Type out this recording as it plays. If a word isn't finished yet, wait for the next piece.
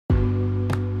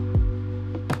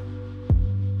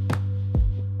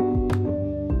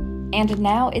And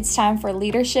now it's time for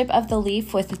Leadership of the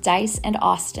Leaf with Dice and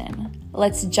Austin.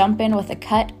 Let's jump in with a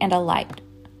cut and a light.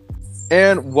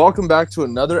 And welcome back to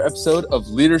another episode of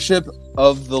Leadership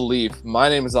of the Leaf. My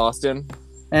name is Austin.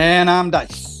 And I'm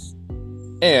Dice.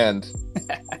 And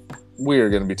we are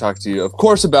going to be talking to you, of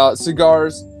course, about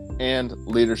cigars and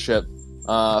leadership.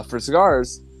 For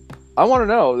cigars, I want to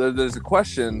know, there's a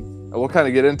question, and we'll kind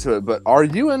of get into it, but are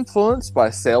you influenced by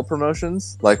sale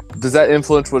promotions? Like, does that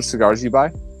influence which cigars you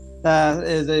buy? That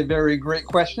is a very great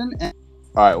question. All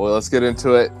right, well, let's get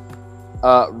into it.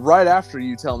 Right after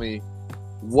you tell me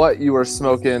what you are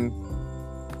smoking,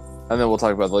 and then we'll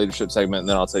talk about the leadership segment, and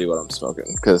then I'll tell you what I'm smoking,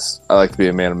 because I like to be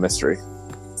a man of mystery.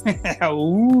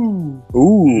 Ooh.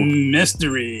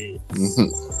 Mystery.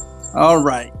 All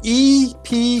right.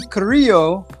 E.P.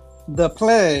 Carrillo, The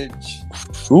Pledge.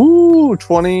 Ooh,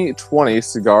 2020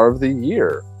 Cigar of the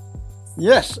Year.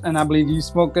 Yes, and I believe you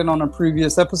smoked it on a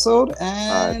previous episode,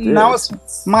 and now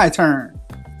it's my turn.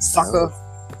 Sucker.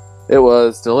 It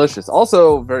was delicious.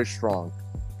 Also very strong.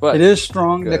 But it is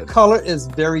strong. good. The color is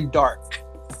very dark.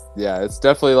 Yeah, it's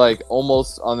definitely like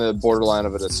almost on the borderline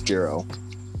of an Oscuro.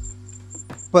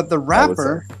 But the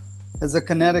wrapper is a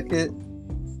Connecticut.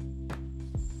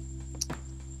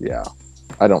 Yeah,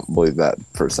 I don't believe that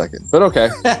for a second. But okay.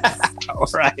 All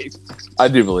right. I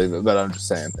do believe it, but I'm just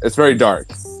saying. It's very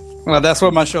dark. Well, that's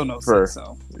what my show notes say,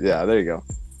 so. Yeah, there you go.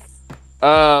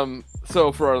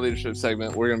 So for our leadership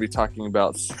segment, we're going to be talking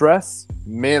about stress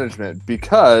management,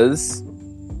 because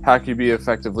how can you be an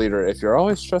effective leader if you're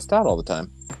always stressed out all the time?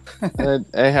 It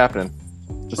ain't happening.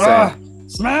 Just saying.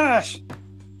 Smash!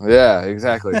 Yeah,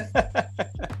 exactly.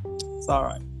 It's all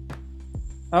right.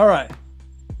 All right.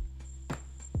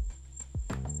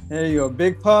 There you go.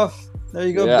 Big puff. There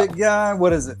you go, big guy.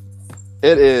 What is it?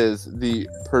 It is the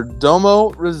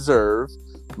Perdomo Reserve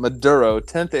Maduro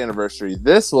 10th anniversary.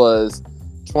 This was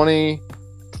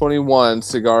 2021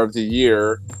 Cigar of the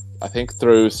Year, I think,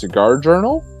 through Cigar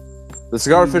Journal. The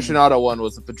Cigar Aficionado one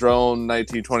was the Padron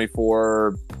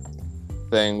 1924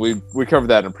 thing. We covered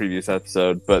that in a previous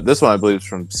episode, but this one I believe is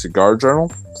from Cigar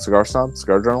Journal, Cigar Journal,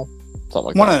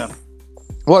 something like that.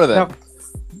 One of them. No,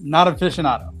 not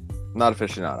aficionado. Not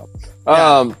aficionado.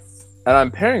 Yeah. And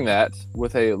I'm pairing that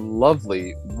with a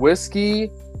lovely whiskey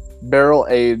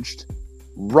barrel-aged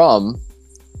rum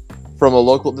from a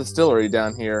local distillery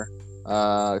down here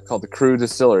called the Crew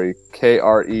Distillery,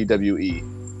 Krewe.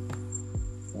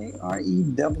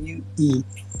 Krewe.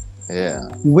 Yeah.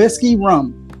 Whiskey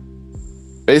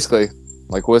rum. Basically,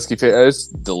 like whiskey. It's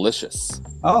delicious.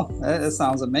 Oh, that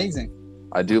sounds amazing.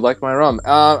 I do like my rum.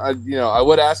 I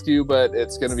would ask you, but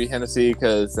it's going to be Hennessy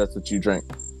because that's what you drink.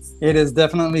 It is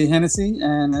definitely Hennessy,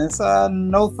 and it's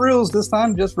no frills this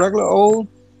time, just regular old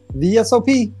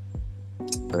VSOP.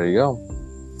 There you go.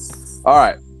 All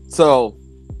right. So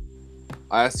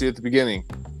I asked you at the beginning,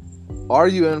 are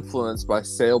you influenced by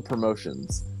sale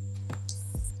promotions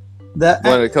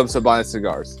when it comes to buying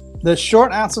cigars? The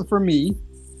short answer for me,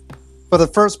 for the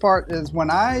first part, is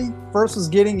when I first was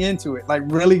getting into it, like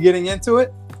really getting into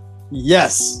it,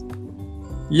 yes.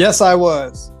 Yes, I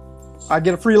was. I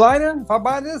get a free lighter. If I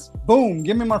buy this, boom,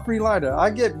 give me my free lighter. I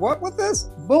get what with this?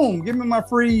 Boom, give me my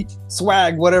free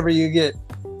swag, whatever you get.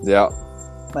 Yeah.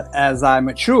 But as I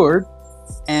matured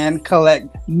and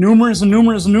collect numerous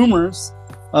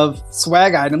of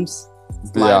swag items,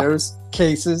 lighters,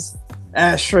 cases,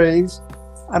 ashtrays,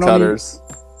 Cutters.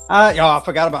 I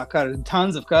forgot about cutters.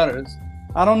 Tons of cutters.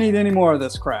 I don't need any more of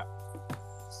this crap.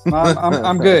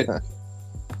 I'm good.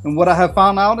 And what I have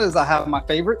found out is I have my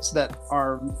favorites that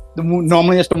are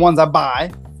normally it's the ones I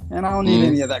buy, and I don't need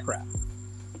any of that crap.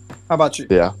 How about you?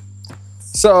 Yeah.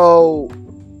 So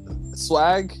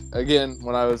swag, again,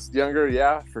 when I was younger,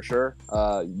 yeah, for sure.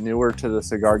 Newer to the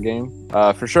cigar game,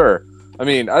 for sure. I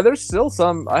mean, there's still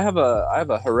some. I have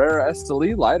a Herrera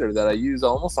Esteli lighter that I use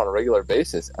almost on a regular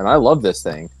basis, and I love this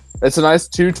thing. It's a nice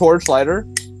 2-torch lighter,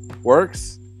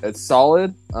 works. It's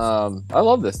solid. I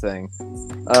love this thing.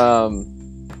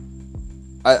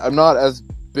 I'm not as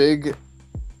big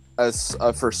as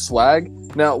for swag.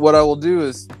 Now, what I will do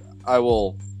is I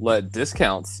will let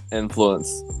discounts influence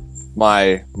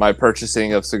my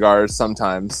purchasing of cigars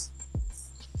sometimes.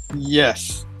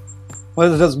 Yes.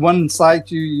 Well, there's one site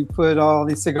you put all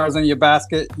these cigars in your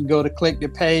basket, you go to click to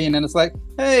pay, and then it's like,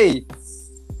 hey,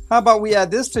 how about we add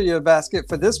this to your basket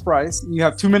for this price? You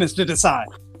have 2 minutes to decide.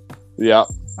 Yeah.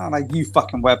 I'm like, you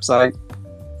fucking website.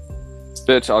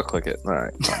 Bitch, I'll click it. All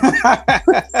right.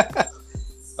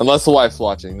 Unless the wife's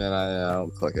watching, then I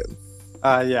don't click it.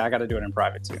 Yeah, I got to do it in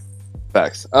private too.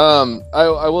 Facts. I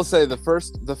will say the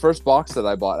first box that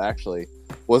I bought actually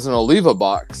was an Oliva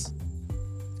box,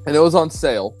 and it was on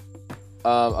sale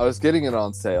I was getting it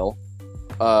on sale.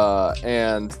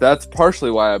 And that's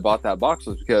partially why I bought that box,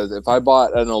 was because if I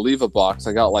bought an Oliva box,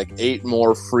 I got like 8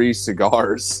 more free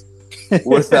cigars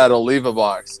with that Oliva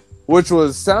box, which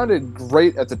sounded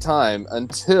great at the time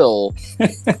until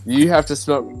you have to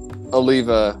smoke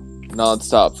Oliva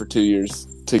nonstop for 2 years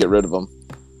to get rid of them.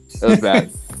 It was bad.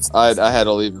 I had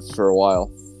Olivas for a while.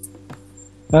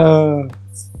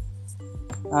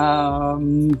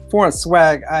 For a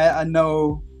swag, I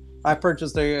know I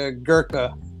purchased a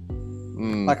Gurkha.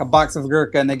 Like a box of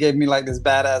Gurkha, and they gave me like this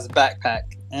badass backpack.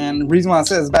 And the reason why I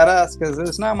say it's badass because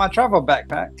it's not my travel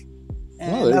backpack,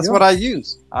 and that's what I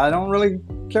use. I don't really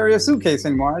carry a suitcase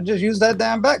anymore. I just use that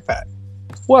damn backpack.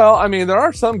 Well, I mean, there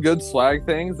are some good swag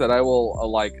things that I will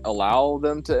allow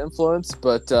them to influence,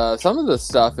 but some of the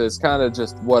stuff is kind of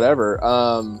just whatever.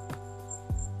 Some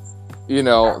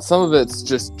of it's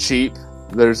just cheap.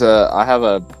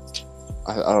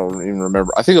 I don't even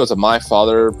remember. I think it was a My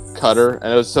Father cutter,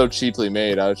 and it was so cheaply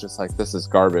made. I was just like, this is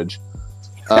garbage.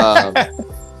 You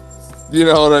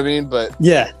know what I mean? But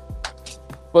yeah.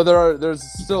 But there's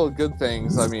still good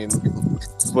things. I mean,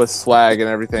 with swag and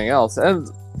everything else. And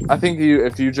I think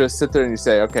if you just sit there and you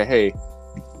say, okay, hey,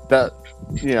 that,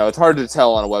 it's hard to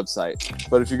tell on a website.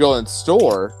 But if you go in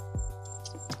store,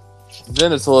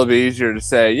 then it's a little bit easier to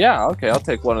say, yeah, okay, I'll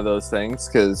take one of those things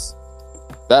because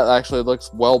that actually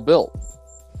looks well built.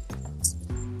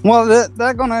 Well,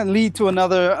 that's going to lead to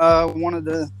another one of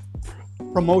the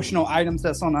promotional items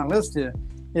that's on our list here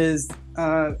is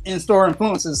in-store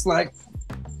influences. Like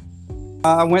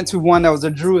I went to one that was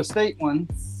a Drew Estate one,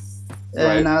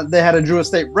 and they had a Drew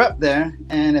Estate rep there.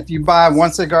 And if you buy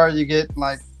one cigar, you get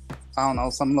like, I don't know,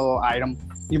 some little item.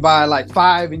 You buy like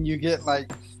 5 and you get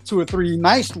like 2 or 3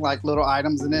 nice like little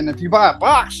items. And then if you buy a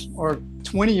box or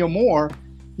 20 or more,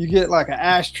 you get like an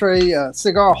ashtray, a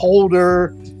cigar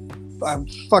holder, a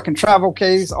fucking travel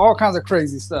case, all kinds of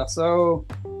crazy stuff. So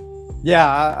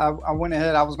yeah, I went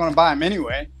ahead. I was going to buy them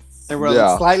anyway. They were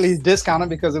slightly discounted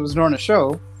because it was during a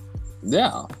show.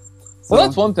 Yeah. Well,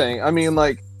 that's one thing. I mean,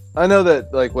 like, I know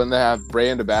that like when they have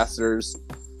brand ambassadors,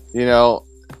 or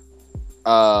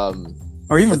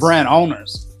even brand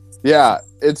owners. Yeah,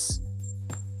 it's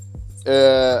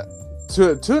to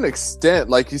an extent,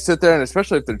 like you sit there, and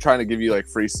especially if they're trying to give you like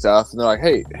free stuff, and they're like,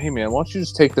 hey man, why don't you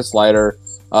just take this lighter,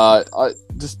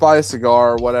 just buy a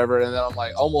cigar or whatever. And then I'm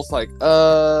like, almost like,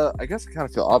 I guess I kind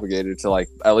of feel obligated to like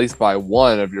at least buy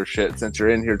one of your shit since you're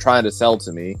in here trying to sell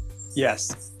to me.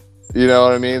 Yes. You know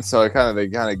what I mean? So they kind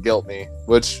of guilt me,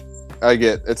 which I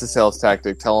get. It's a sales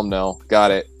tactic. Tell them no.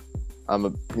 Got it. I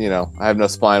have no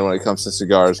spine when it comes to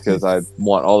cigars because I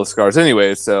want all the cigars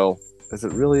anyway. So is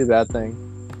it really a bad thing?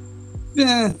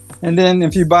 Yeah. And then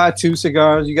if you buy 2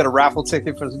 cigars, you get a raffle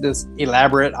ticket for this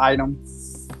elaborate item.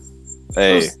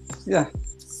 Hey. Yeah.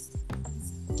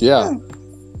 Yeah.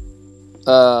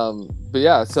 But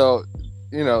yeah, so,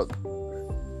 I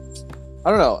don't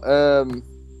know.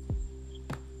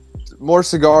 More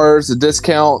cigars, a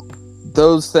discount,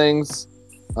 those things,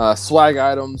 swag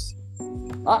items.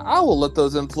 I will let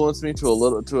those influence me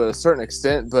to a certain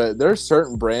extent, but there's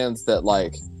certain brands that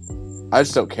like I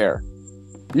just don't care.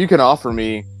 You can offer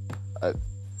me, a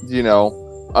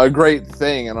great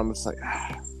thing, and I'm just like,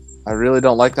 I really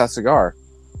don't like that cigar.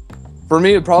 For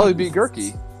me, it'd probably be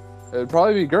Gurkha. It'd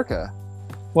probably be Gurkha.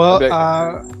 Well,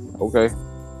 okay.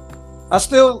 I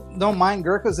still don't mind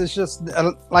Gurkhas. It's just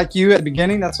like you at the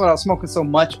beginning. That's what I was smoking so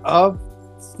much of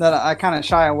that I kind of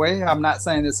shy away. I'm not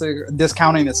saying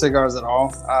discounting the cigars at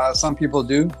all. Some people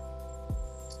do.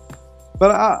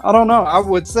 But I don't know. I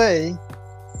would say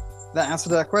the answer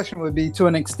to that question would be to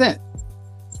an extent,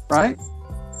 right?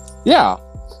 Yeah.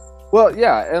 Well,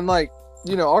 yeah. And like,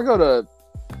 I'll go to,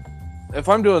 if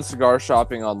I'm doing cigar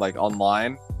shopping on like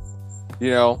online,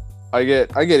 I get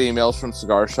emails from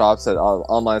cigar shops at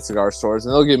online cigar stores,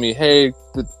 and they'll give me, hey,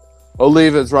 the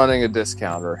Oliva's running a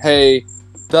discount, or hey,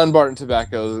 Dunbarton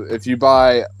tobacco, if you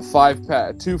buy 2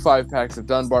 5-packs of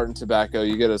Dunbarton tobacco,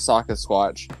 you get a Saka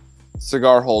Squatch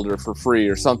cigar holder for free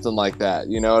or something like that.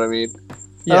 You know what I mean?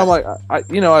 Yeah. And I'm like, I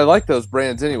like those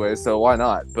brands anyway, so why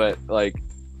not? But like,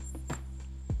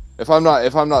 if I'm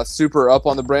not super up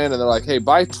on the brand, and they're like, hey,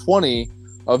 buy 20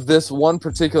 of this one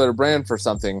particular brand for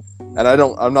something, and I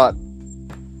don't know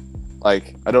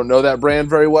that brand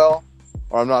very well,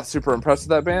 or I'm not super impressed with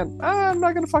that brand, I'm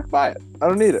not gonna fucking buy it. I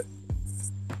don't need it.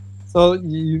 So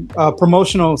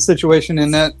promotional situation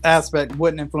in that aspect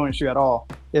wouldn't influence you at all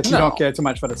if you don't care too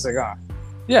much for the cigar.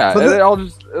 Yeah, it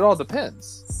all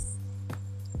depends.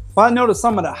 Well, I noticed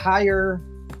some of the higher.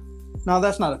 No,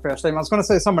 that's not a fair statement. I was going to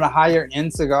say some of the higher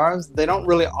end cigars, they don't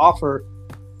really offer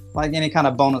like any kind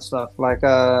of bonus stuff. Like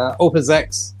Opus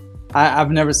X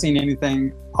I've never seen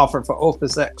anything offered for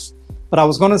Opus X. But I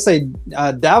was going to say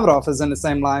Davidoff is in the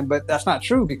same line, but that's not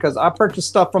true because I purchased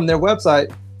stuff from their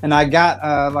website and I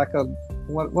got like a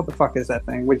what the fuck is that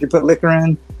thing? Would you put liquor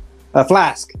in? A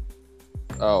flask.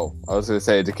 Oh, I was going to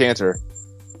say a decanter.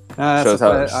 Shows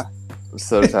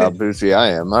how bougie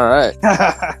I am. All right.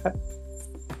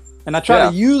 And I tried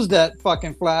to use that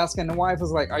fucking flask, and the wife was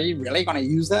like, "Are you really going to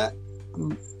use that?"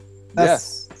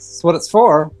 Yes. That's what it's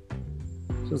for.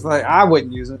 She was like, "I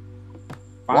wouldn't use it."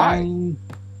 Fine.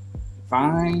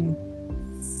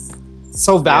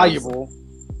 So valuable.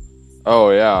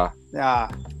 Oh yeah. Yeah.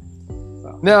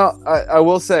 Now I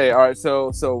will say, all right.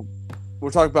 So we're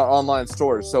talking about online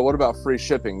stores. So what about free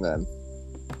shipping then?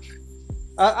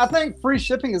 I think free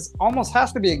shipping almost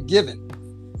has to be a given.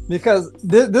 Because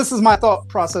this is my thought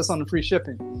process on the free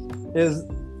shipping, is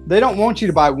they don't want you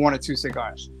to buy 1 or 2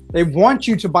 cigars. They want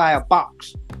you to buy a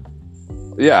box.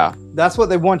 Yeah. That's what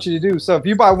they want you to do. So if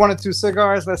you buy 1 or 2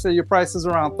 cigars, let's say your price is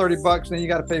around $30, then you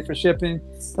got to pay for shipping.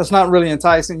 That's not really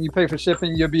enticing. You pay for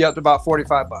shipping, you'll be up to about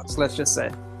 $45, let's just say.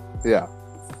 Yeah.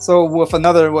 So with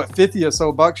another, 50 or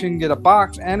so bucks, you can get a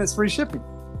box and it's free shipping.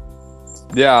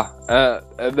 Yeah,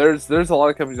 there's a lot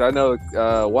of companies. I know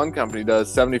one company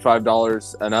does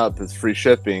 $75 and up is free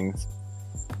shipping,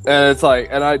 and it's like,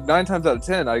 and I 9 times out of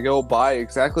 10 I go buy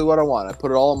exactly what I want. I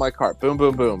put it all in my cart, boom,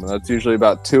 boom, boom, and that's usually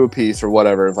about 2 a piece or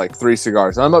whatever. It's like 3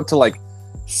 cigars, and I'm up to like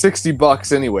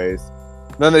 $60 anyways.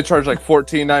 Then they charge like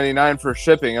 $14.99 for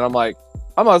shipping, and I'm like,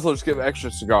 I might as well just get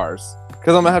extra cigars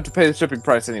because I'm gonna have to pay the shipping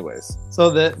price anyways. So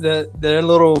their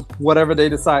little whatever they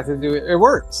decide to do, it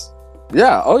works.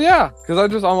 Yeah. Oh, yeah.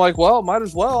 Because I'm like, well, I might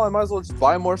as well just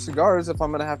buy more cigars if I'm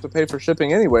going to have to pay for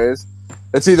shipping anyways.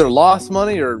 It's either lost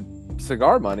money or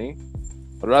cigar money.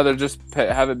 I'd rather just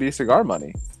have it be cigar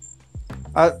money.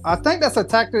 I think that's a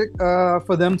tactic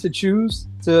for them to choose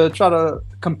to try to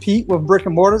compete with brick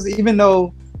and mortars, even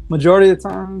though majority of the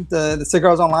time the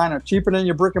cigars online are cheaper than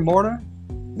your brick and mortar.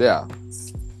 Yeah.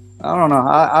 I don't know.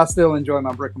 I still enjoy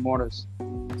my brick and mortars.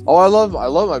 Oh, I love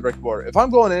my brick and mortar. If I'm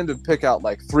going in to pick out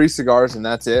like 3 cigars and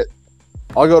that's it,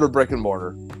 I'll go to brick and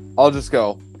mortar. I'll just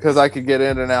go because I could get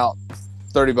in and out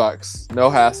 $30, no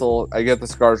hassle. I get the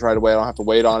cigars right away. I don't have to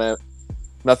wait on it,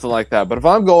 nothing like that. But if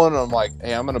I'm going and I'm like,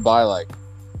 hey, I'm gonna buy like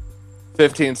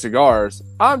 15 cigars,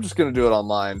 I'm just gonna do it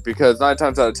online because 9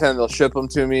 times out of 10 they'll ship them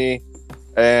to me,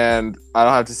 and I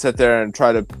don't have to sit there and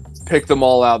try to pick them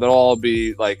all out. They'll all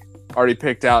be like already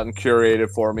picked out and curated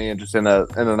for me, and just in a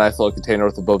nice little container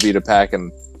with a Bovita pack,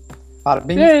 and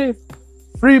yay,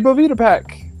 free Bovita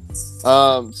pack.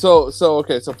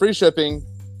 So free shipping,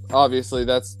 obviously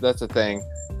that's a thing.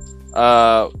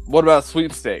 What about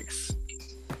sweepstakes?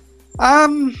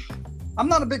 I'm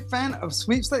not a big fan of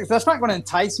sweepstakes. That's not going to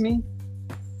entice me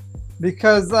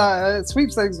because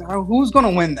sweepstakes, who's going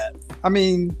to win that? I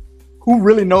mean, who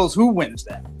really knows who wins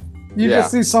that? You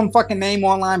just see some fucking name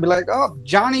online, be like, oh,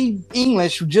 Johnny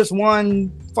English just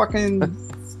won fucking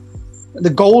the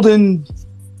golden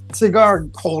cigar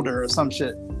holder or some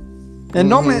shit. And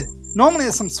normally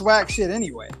it's some swag shit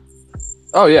anyway.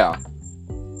 Oh yeah.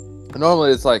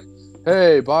 Normally it's like,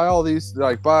 hey, buy all these,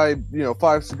 like buy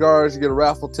 5 cigars, you get a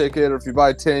raffle ticket, or if you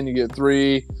buy 10, you get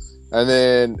 3, and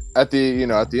then at the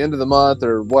end of the month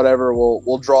or whatever,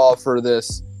 we'll draw for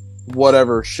this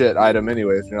whatever shit item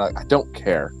anyways. And you're like, I don't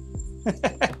care.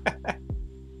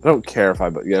 I don't care if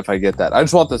I get that. I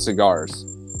just want the cigars.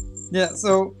 Yeah.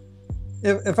 So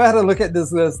if I had to look at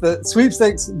this list, the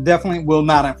sweepstakes definitely will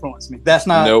not influence me. That's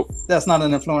not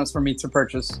an influence for me to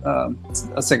purchase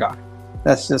a cigar.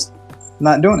 That's just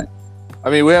not doing it.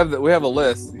 I mean, we have a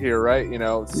list here, right?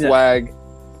 Swag,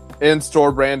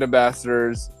 in-store brand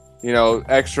ambassadors,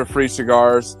 extra free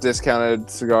cigars,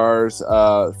 discounted cigars,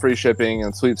 free shipping,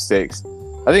 and sweepstakes.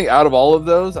 I think out of all of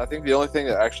those, I think the only thing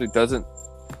that actually doesn't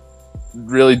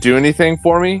really do anything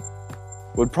for me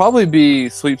would probably be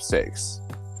sweepstakes.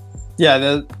 Yeah,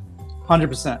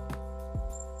 100%.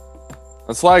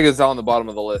 And swag is on the bottom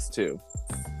of the list too.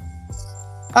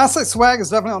 I'd say swag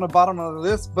is definitely on the bottom of the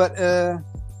list, but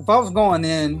if I was going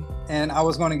in and I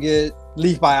was going to get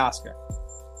Leaf by Oscar.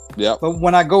 Yeah. But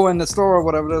when I go in the store or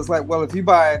whatever, it's like, well, if you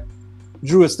buy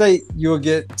Drew Estate, you'll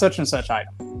get such and such item.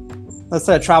 Let's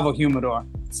say a travel humidor.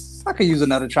 I could use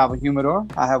another travel humidor.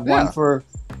 I have one for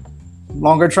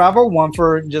longer travel, one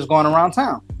for just going around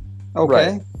town.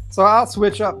 Okay. Right. So I'll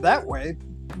switch up that way,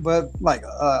 but like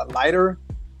lighter.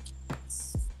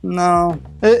 No,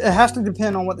 it has to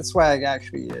depend on what the swag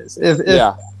actually is. If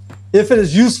it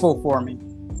is useful for me.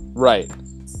 Right.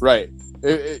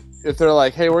 If they're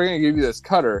like, hey, we're going to give you this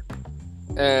cutter,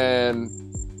 and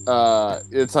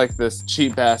it's like this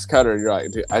cheap ass cutter. You're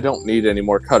like, dude, I don't need any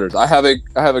more cutters. I have a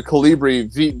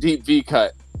Calibri deep V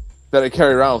cut that I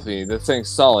carry around with me. This thing's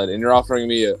solid, and you're offering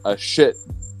me a shit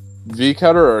V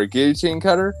cutter or a guillotine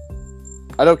cutter.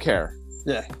 I don't care.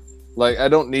 Yeah. Like, I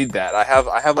don't need that. I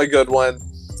have my good one.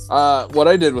 What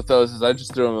I did with those is I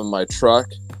just threw them in my truck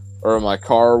or in my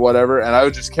car or whatever, and I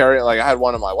would just carry it. Like, I had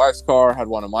one in my wife's car, had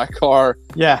one in my car.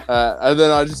 Yeah. And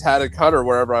then I just had a cutter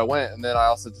wherever I went, and then I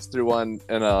also just threw one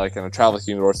in a travel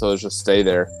humidor, so it would just stay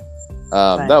there.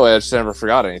 That way I just never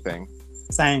forgot anything.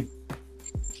 Same,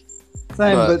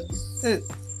 but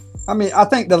I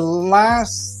think the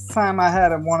last time I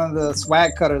had one of the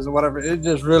swag cutters or whatever,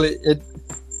 it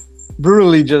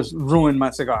brutally just ruined my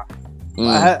cigar.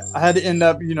 I had to end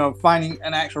up, finding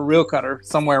an actual real cutter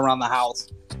somewhere around the house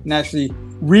and actually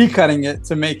recutting it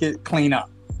to make it clean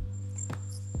up.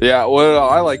 Yeah, what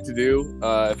I like to do,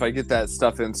 if I get that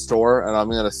stuff in store and I'm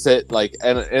gonna sit like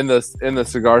in the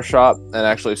cigar shop and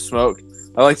actually smoke,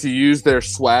 I like to use their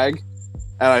swag,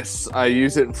 and I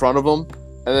use it in front of them,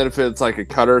 and then if it's like a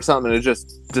cutter or something, and it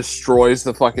just destroys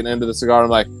the fucking end of the cigar, I'm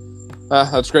like,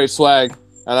 that's great swag,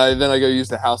 and then I go use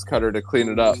the house cutter to clean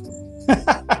it up.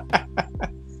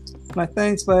 Like,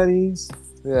 thanks, buddies.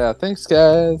 Yeah, thanks,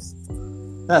 guys.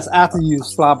 That's after you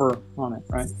slobber on it,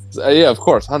 right? Yeah, of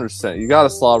course, 100%. You got to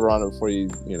slobber on it before you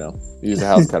use a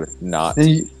house cutter. Not. Then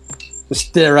you just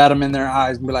stare at them in their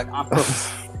eyes and be like,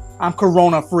 I'm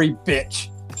corona-free, bitch.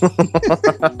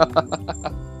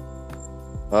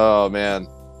 Oh, man.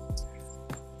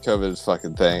 COVID's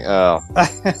fucking thing. Oh.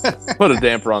 Put a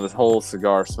damper on this whole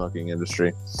cigar smoking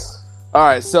industry. All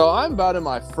right, so I'm about in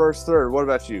my first third. What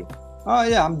about you? Oh,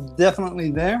 yeah, I'm definitely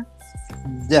there.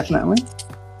 Definitely.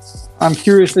 I'm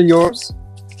curious for yours.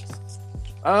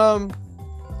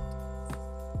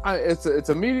 It's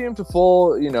a medium to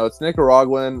full. It's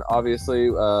Nicaraguan,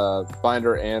 obviously,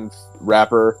 binder and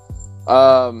wrapper,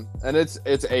 and it's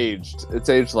aged. It's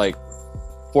aged like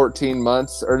 14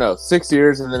 months, or no, 6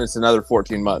 years, and then it's another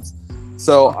 14 months.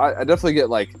 So I definitely get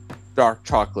like dark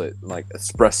chocolate, like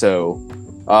espresso.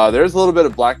 There's a little bit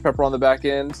of black pepper on the back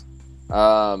end.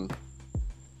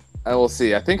 And we'll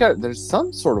see. I think there's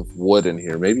some sort of wood in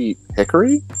here. Maybe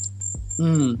hickory?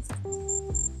 To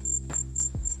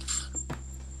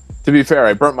be fair,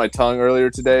 I burnt my tongue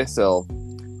earlier today, so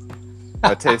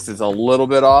my taste is a little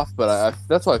bit off, but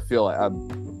that's what I feel like.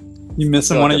 You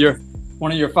missing one of your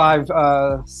 5...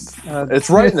 it's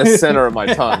right in the center of my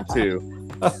tongue, too.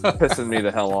 Pissing me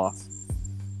the hell off.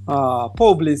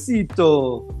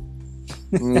 Pobrecito.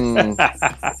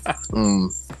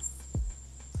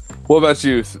 What about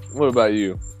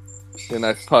you? Get a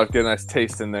nice puff, get a nice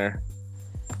taste in there.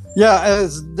 Yeah,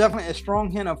 it's definitely a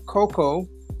strong hint of cocoa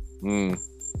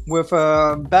with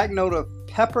a back note of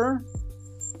pepper.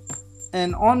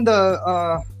 And on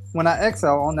the when I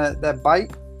exhale, on that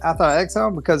bite after I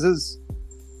exhale, because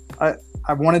I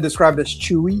want to describe it as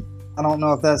chewy. I don't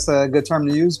know if that's a good term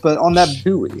to use, but on that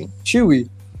chewy,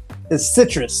 it's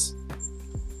citrus.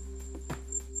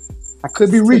 I could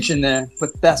be reaching there, but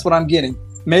that's what I'm getting.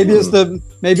 Maybe it's the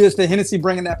Hennessy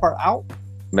bringing that part out.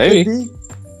 Maybe.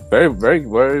 Very, very,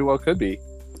 very well could be.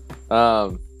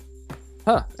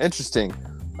 Interesting.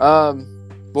 But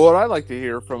what I'd like to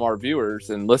hear from our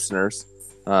viewers and listeners,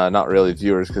 not really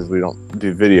viewers because we don't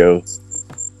do videos,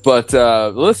 but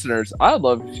listeners, I'd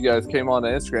love if you guys came on to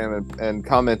Instagram and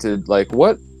commented like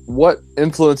what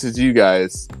influences you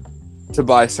guys to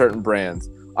buy certain brands.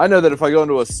 I know that if I go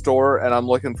into a store and I'm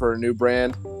looking for a new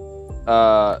brand,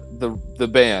 the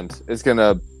band is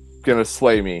gonna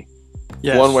sway me,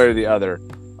 one way or the other.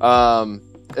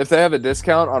 If they have a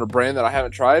discount on a brand that I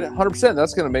haven't tried, 100%,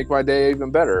 that's gonna make my day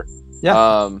even better.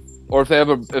 Yeah. Or if they have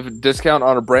a discount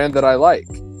on a brand that I like,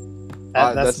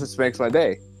 that just makes my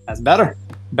day. That's better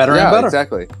and better.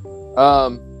 Exactly.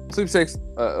 Sweepstakes,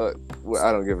 I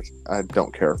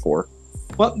don't care for.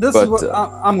 Well, this is what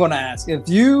I'm gonna ask. If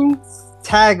you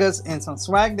tag us in some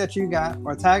swag that you got,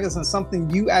 or tag us in something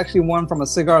you actually won from a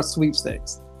cigar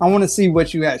sweepstakes, I want to see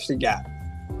what you actually got.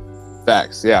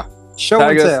 Facts, yeah. Show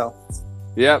and tell.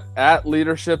 Yep, at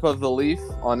Leadership of the Leaf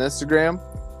on Instagram.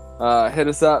 Hit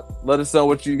us up. Let us know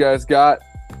what you guys got.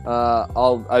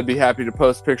 I'd be happy to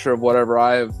post a picture of whatever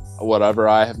I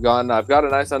have gotten. I've got a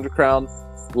nice Undercrown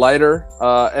lighter.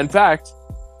 In fact,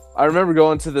 I remember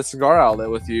going to the cigar outlet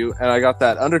with you, and I got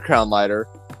that Undercrown lighter.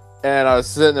 And I was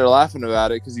sitting there laughing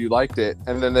about it because you liked it,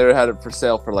 and then they had it for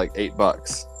sale for like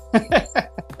 $8. I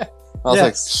was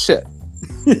like, shit.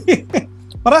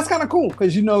 Well, that's kind of cool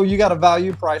because you got a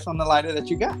value price on the lighter that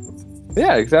you got.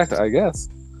 Yeah, exactly. I guess.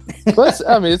 But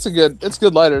it's a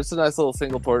good lighter. It's a nice little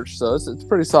single torch, so it's a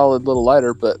pretty solid little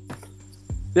lighter. But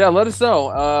Yeah, let us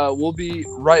know. We'll be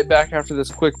right back after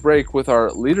this quick break with our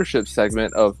leadership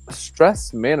segment of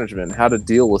stress management, how to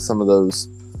deal with some of those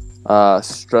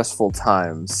stressful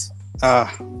times.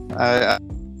 I'm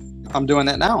doing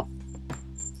that now.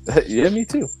 Yeah, me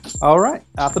too. All right,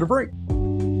 after the break.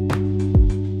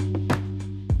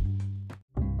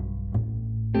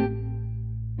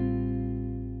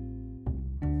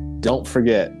 Don't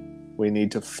forget, we need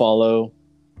to follow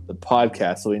the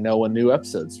podcast so we know when new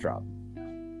episodes drop.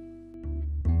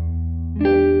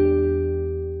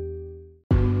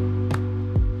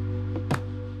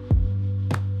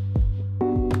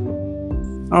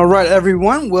 All right,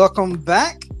 everyone, welcome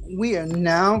back. We are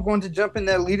now going to jump in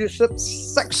that leadership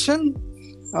section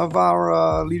of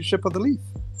our Leadership of the Leaf.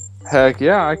 Heck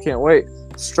yeah, I can't wait.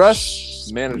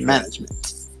 Stress management.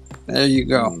 There you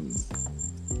go.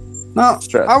 Now,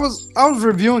 Stress. I was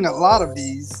reviewing a lot of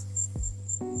these.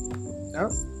 Oh,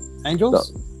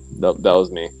 Angels? Nope, that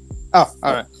was me. Oh,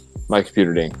 all right. My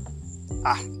computer ding.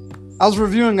 I was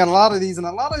reviewing a lot of these, and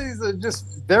a lot of these are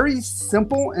just very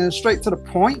simple and straight to the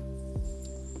point.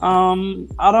 Some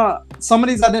of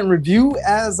these I didn't review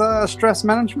as stress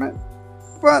management,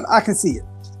 but I can see it.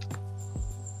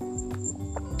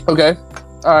 Okay.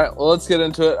 All right. Well, let's get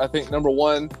into it. I think number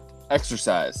one,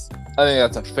 exercise. I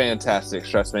think that's a fantastic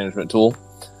stress management tool.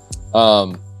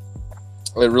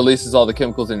 It releases all the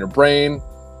chemicals in your brain,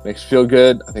 makes you feel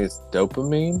good. I think it's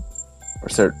dopamine or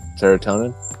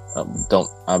serotonin.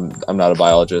 I'm not a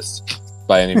biologist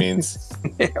by any means.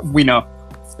 We know.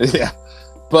 Yeah.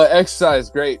 But exercise,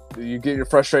 great. You get your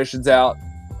frustrations out.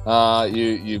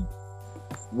 You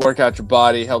work out your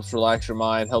body, helps relax your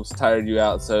mind, helps tire you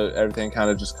out, so everything kind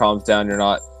of just calms down. You're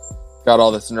not got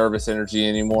all this nervous energy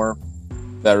anymore.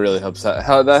 That really helps. That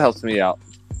helps me out.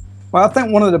 Well, I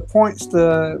think one of the points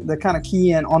to kind of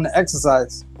key in on the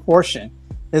exercise portion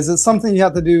is it's something you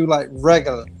have to do like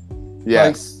regularly.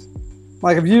 Yes.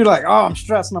 Like if you're like, oh, I'm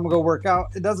stressed and I'm gonna go work out,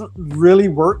 it doesn't really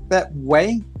work that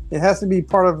way. It has to be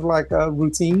part of like a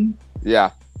routine.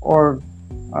 Yeah. Or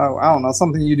I don't know,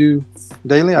 something you do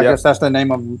daily. I guess that's the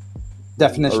name of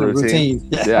definition of routine.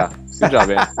 Yeah. Good job,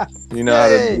 man. You know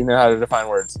how to define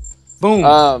words.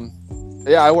 Boom.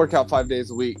 Yeah, I work out 5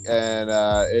 days a week, and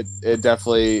it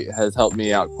definitely has helped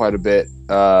me out quite a bit.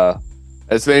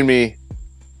 It's made me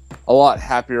a lot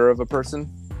happier of a person.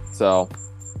 So,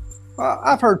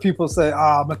 I've heard people say,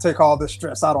 "I'm gonna take all this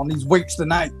stress out on these weights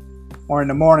tonight, or in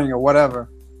the morning, or whatever."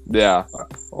 Yeah.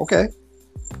 Okay.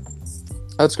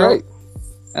 That's great.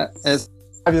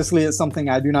 Obviously, it's something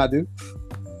I do not do.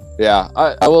 Yeah,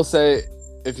 I will say,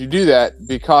 if you do that,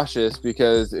 be cautious,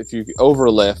 because if you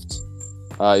overlift,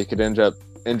 you could end up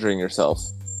injuring yourself.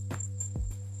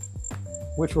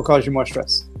 Which will cause you more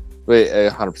stress. Wait,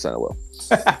 100% it will.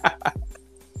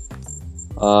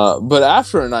 But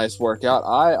after a nice workout,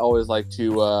 I always like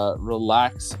to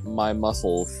relax my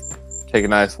muscles, take a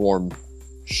nice warm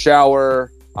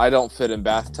shower. I don't fit in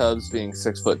bathtubs, being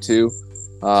 6'2".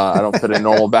 I don't fit in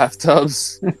normal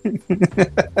bathtubs.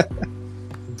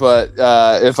 But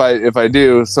if I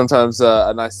do, sometimes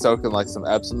a nice soak in like some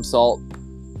Epsom salt.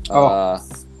 Would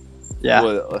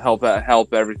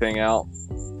help everything out.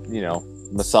 You know,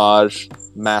 massage.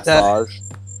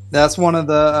 That's one of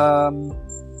the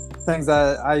things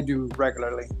that I do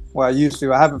regularly. Well, I used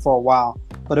to. I haven't for a while,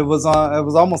 but it was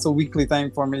almost a weekly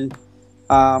thing for me.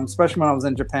 Especially when I was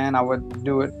in Japan, I would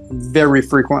do it very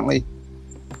frequently.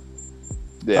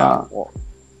 Yeah,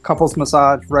 couples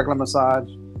massage, regular massage.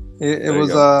 It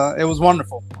was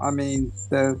wonderful. I mean,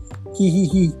 the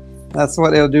he. That's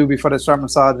what they'll do before they start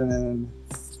massaging, and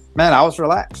man, I was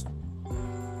relaxed.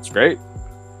 It's great.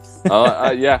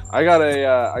 Yeah, I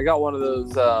got one of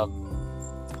those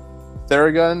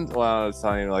Theragun. Well, it's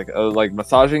not even like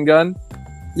massaging gun.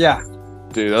 Yeah,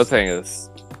 dude, that thing is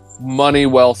money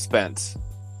well spent.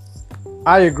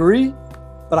 I agree,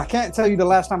 but I can't tell you the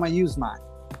last time I used mine.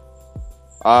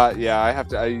 Yeah,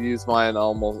 I use mine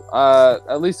almost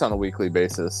at least on a weekly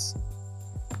basis.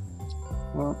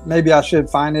 Well, maybe I should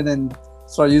find it and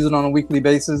start using it on a weekly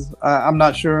basis. I'm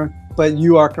not sure, but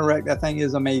you are correct. That thing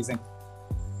is amazing.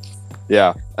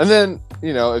 Yeah, and then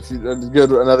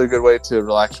another good way to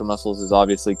relax your muscles is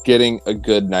obviously getting a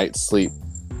good night's sleep.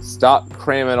 Stop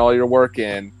cramming all your work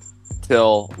in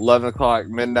till 11 o'clock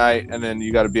midnight, and then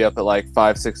you got to be up at like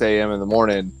 5-6 a.m. in the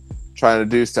morning trying to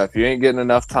do stuff. You ain't getting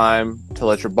enough time to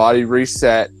let your body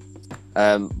reset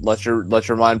and let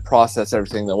your mind process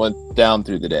everything that went down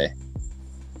through the day.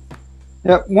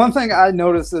 Yeah, one thing I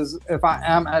notice is if I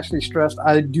am actually stressed,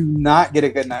 I do not get a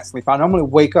good night's sleep. I normally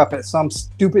wake up at some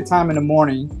stupid time in the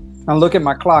morning and look at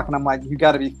my clock and I'm like, you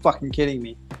got to be fucking kidding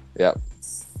me. Yep.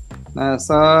 That's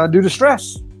due to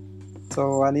stress.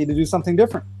 So I need to do something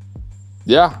different.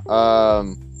 Yeah.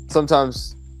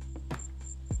 Sometimes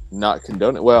not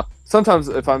condone it. Well, sometimes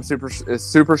if I'm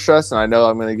super stressed and I know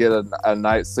I'm going to get a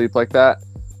night's sleep like that,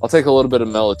 I'll take a little bit of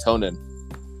melatonin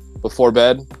before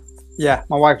bed. Yeah,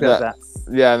 my wife does that.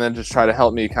 Yeah, and then just try to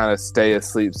help me kind of stay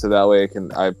asleep so that way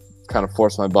I kind of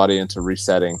force my body into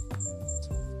resetting.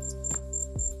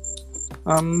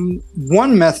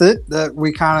 One method that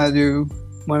we kind of do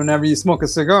whenever you smoke a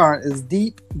cigar is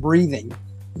deep breathing.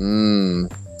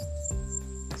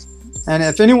 And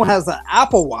if anyone has an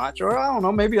Apple Watch, or I don't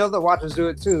know, maybe other watches do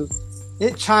it too,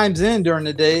 it chimes in during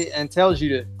the day and tells you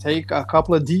to take a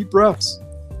couple of deep breaths.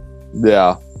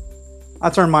 Yeah.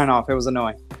 I turned mine off. It was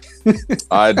annoying.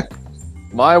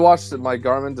 My watch, my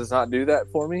Garmin does not do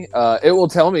that for me. It will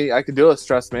tell me I could do a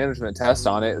stress management test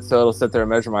on it, so it'll sit there and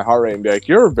measure my heart rate and be like,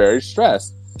 "You're very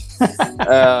stressed."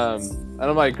 And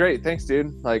I'm like, "Great, thanks,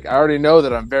 dude." Like, I already know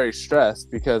that I'm very stressed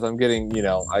because I'm getting,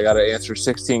 I got to answer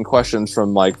 16 questions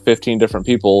from like 15 different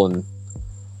people, and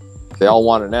they all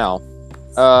want it now.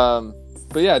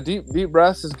 But yeah, deep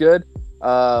breaths is good.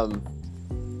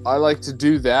 I like to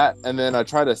do that, and then I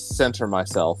try to center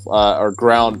myself, or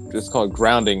ground. It's called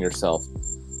grounding yourself.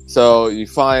 So you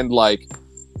find like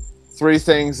 3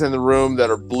 things in the room that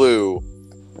are blue,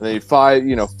 and then you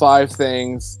find, 5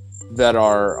 things that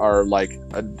are like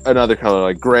another color,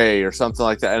 like gray or something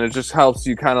like that, and it just helps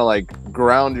you kind of like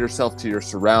ground yourself to your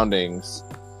surroundings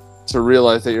to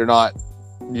realize that you're not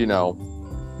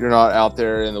out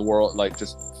there in the world like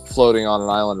just floating on an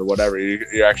island or whatever.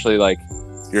 You're actually like,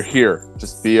 you're here.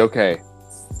 Just be okay.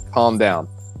 Calm down.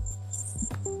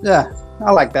 Yeah,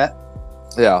 I like that.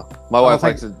 Yeah, my wife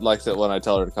likes it when I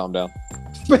tell her to calm down.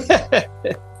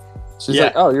 She's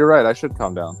like, "Oh, you're right. I should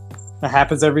calm down." That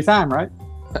happens every time, right?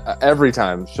 Every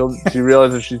time she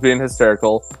realizes she's being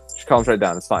hysterical, she calms right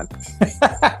down. It's fine.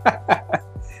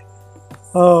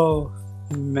 Oh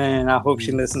man, I hope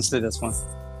she listens to this one.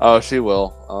 Oh, she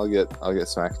will. I'll get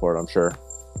smacked for it, I'm sure.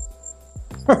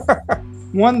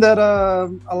 One that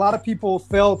a lot of people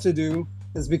fail to do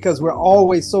is because we're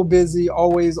always so busy,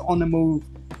 always on the move,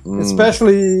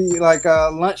 especially like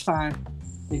lunchtime.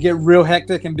 You get real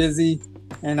hectic and busy,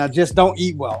 and I just don't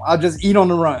eat well. I'll just eat on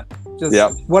the run.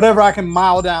 Just whatever I can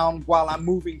mile down while I'm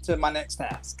moving to my next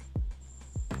task.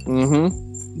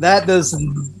 That does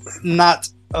not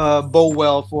bode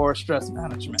well for stress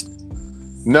management.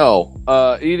 No,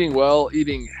 eating well,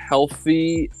 eating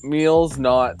healthy meals,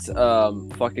 not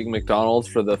fucking McDonald's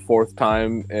for the 4th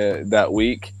time that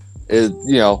week is,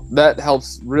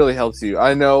 that really helps you.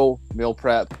 I know meal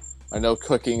prep, I know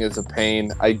cooking is a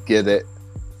pain, I get it,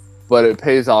 but it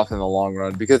pays off in the long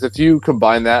run because if you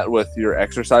combine that with your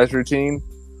exercise routine,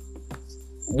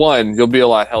 1, you'll be a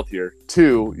lot healthier.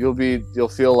 2, you'll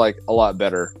feel like a lot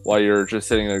better while you're just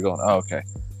sitting there going, "Oh, okay,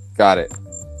 got it."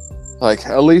 Like,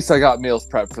 at least I got meals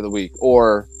prepped for the week,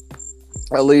 or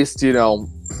at least, I don't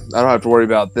have to worry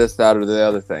about this, that, or the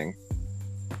other thing.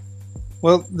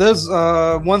 Well, there's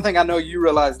one thing I know you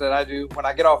realize that I do when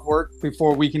I get off work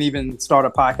before we can even start a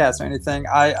podcast or anything.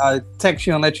 I text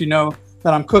you and let you know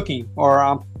that I'm cooking or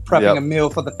I'm prepping a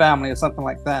meal for the family or something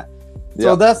like that.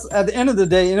 So that's at the end of the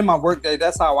day, in my work day,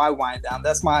 that's how I wind down.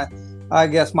 That's my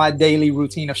daily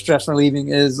routine of stress relieving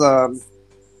is,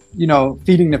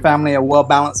 feeding the family a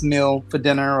well-balanced meal for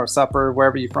dinner or supper,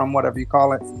 wherever you're from, whatever you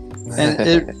call it. And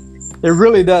it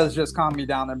really does just calm me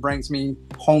down and brings me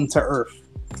home to earth.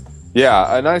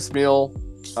 Yeah, a nice meal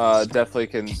definitely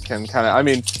can kind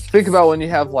of, think about when you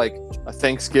have like a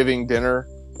Thanksgiving dinner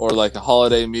or like a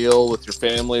holiday meal with your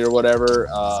family or whatever,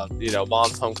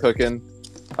 mom's home cooking.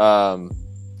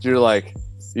 You're like,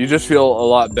 you just feel a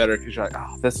lot better because you're like,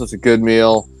 "Oh, this was a good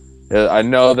meal. I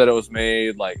know that it was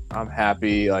made, like, I'm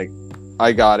happy, like,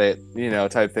 I got it,"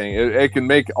 type thing. It can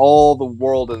make all the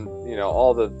world and,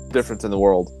 all the difference in the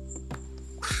world.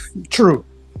 True.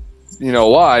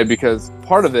 Why? Because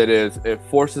part of it is it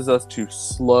forces us to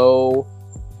slow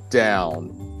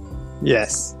down.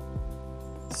 Yes.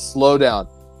 Slow down.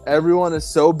 Everyone is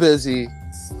so busy.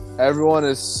 Everyone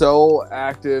is so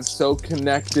active, so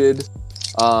connected.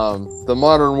 The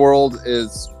modern world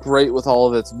is great with all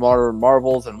of its modern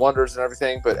marvels and wonders and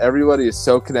everything, but everybody is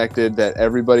so connected that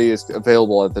everybody is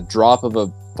available at the drop of a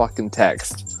fucking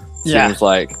text. Seems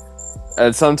like.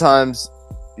 And sometimes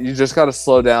you just got to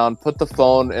slow down, put the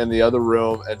phone in the other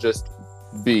room, and just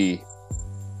be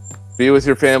with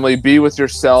your family, be with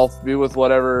yourself, be with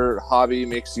whatever hobby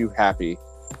makes you happy.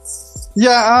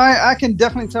 Yeah, I can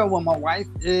definitely tell when my wife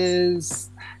is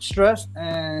stressed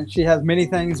and she has many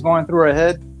things going through her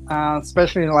head,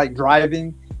 especially like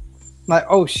driving. Like,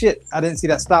 oh shit, I didn't see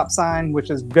that stop sign, which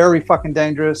is very fucking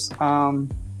dangerous.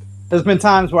 there's been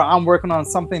times where I'm working on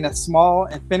something that's small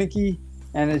and finicky,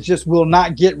 and it just will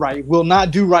not get right, will not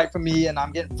do right for me, and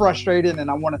I'm getting frustrated, and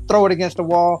I want to throw it against the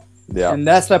wall. Yeah. And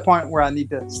that's that point where I need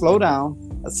to slow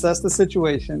down, assess the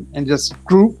situation, and just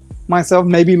group myself.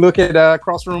 Maybe look at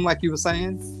across the room, like you were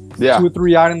saying. Yeah. 2 or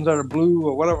 3 items that are blue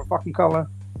or whatever fucking color.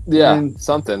 Yeah. And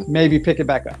Something. maybe pick it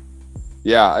back up.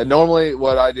 Yeah. And normally,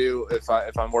 what I do if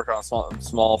I'm working on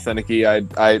small finicky,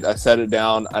 I set it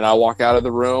down and I walk out of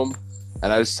the room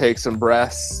and I just take some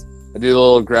breaths. I do a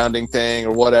little grounding thing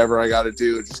or whatever I got to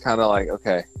do. Just kind of like,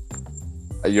 okay,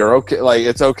 you're okay. Like,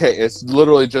 it's okay. It's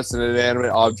literally just an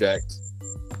inanimate object.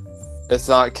 It's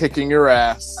not kicking your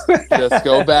ass. Just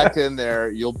go back in there.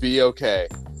 You'll be okay.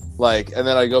 Like, and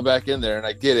then I go back in there and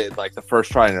I get it like the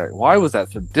first try. And you're like, why was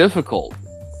that so difficult?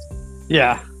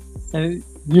 Yeah. And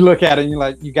you look at it and you're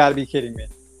like, you got to be kidding me.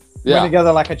 Yeah. Went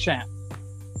together like a champ.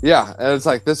 Yeah. And it's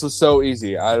like, this was so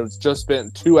easy. I just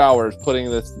spent 2 hours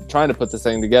trying to put this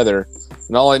thing together.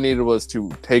 And all I needed was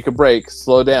to take a break,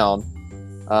 slow down.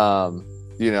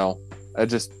 I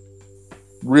just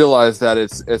realized that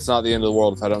it's not the end of the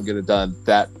world if I don't get it done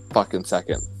that fucking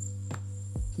second.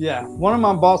 Yeah, one of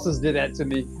my bosses did that to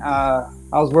me. I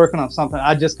was working on something.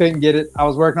 I just couldn't get it. I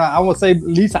was working on, I would say, at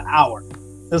least an hour.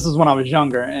 This is when I was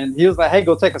younger. And he was like, hey,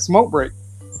 go take a smoke break.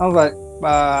 I was like,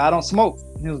 I don't smoke.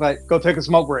 He was like, go take a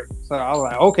smoke break. So I was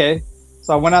like, okay.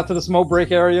 So I went out to the smoke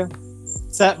break area,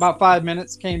 sat about 5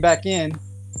 minutes, came back in,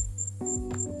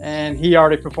 and he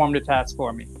already performed the task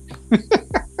for me.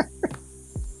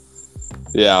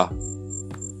 Yeah.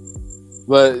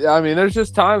 But I mean, there's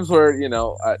just times where,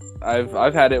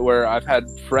 I've had it where I've had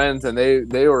friends and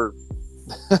they were,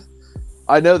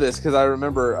 I know this because I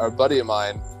remember a buddy of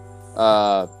mine,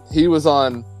 he was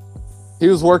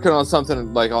working on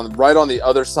something like right on the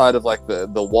other side of like the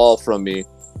wall from me.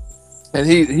 And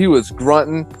he was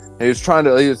grunting and he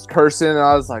was cursing. And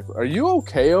I was like, are you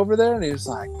okay over there? And he was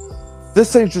like,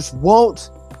 this thing just won't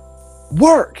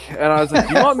work. And I was like,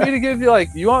 you want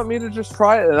me to just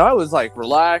try it? And I was like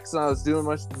relaxed and I was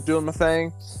doing my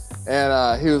thing.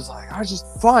 And he was like, I just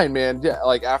fine, man. Yeah,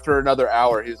 like after another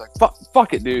hour, he was like,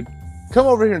 fuck it, dude. Come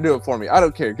over here and do it for me. I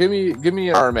don't care. Give me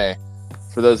an RMA.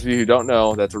 For those of you who don't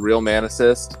know, that's a real man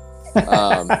assist.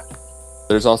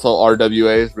 There's also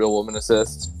RWAs, real woman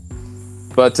assist.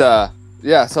 But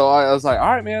yeah, so I was like,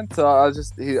 all right, man. So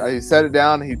he set it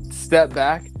down, he stepped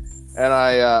back. And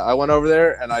I went over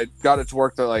there and I got it to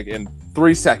work like in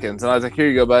 3 seconds. And I was like, here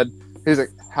you go, bud. He's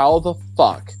like, how the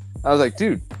fuck? I was like,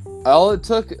 dude, all it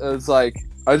took is like,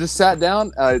 I just sat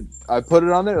down and I put it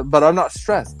on there, but I'm not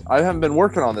stressed. I haven't been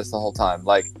working on this the whole time.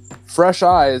 Like, fresh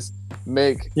eyes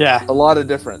make a lot of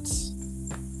difference.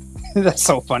 That's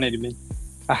so funny to me.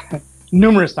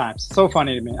 Numerous times. So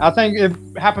funny to me. I think it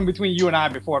happened between you and I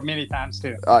before many times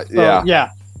too.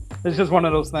 Yeah. It's just one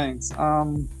of those things.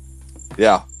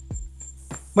 Yeah.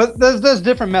 But there's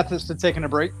different methods to taking a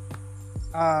break.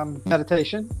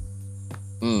 Meditation.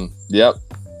 Yep.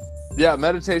 Yeah,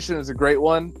 meditation is a great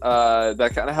one.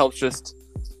 That kind of helps just,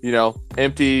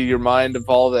 empty your mind of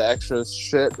all the extra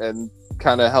shit and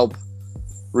kind of help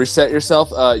reset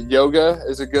yourself. Yoga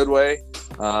is a good way.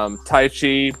 Tai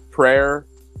Chi, prayer.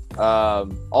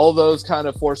 All those kind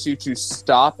of force you to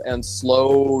stop and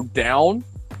slow down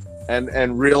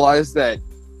and realize that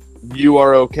you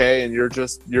are okay and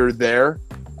you're there.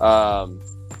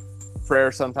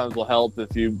 Prayer sometimes will help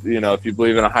if you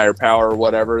believe in a higher power or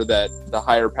whatever, that the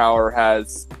higher power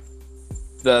has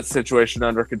the situation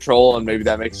under control and maybe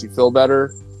that makes you feel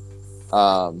better.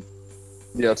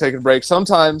 Taking a break.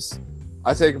 Sometimes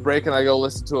I take a break and I go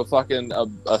listen to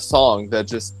a song that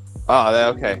just,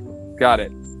 okay, got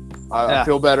it. I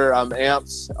feel better. I'm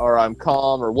amped or I'm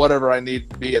calm or whatever I need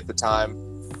to be at the time.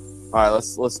 All right,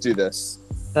 let's do this.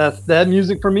 That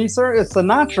music for me, sir, is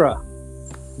Sinatra.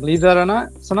 Believe that or not,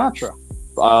 Sinatra.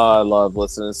 I love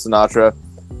listening to Sinatra.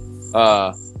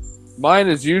 Mine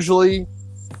is usually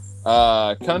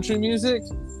country music,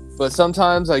 but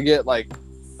sometimes I get like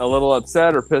a little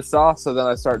upset or pissed off, so then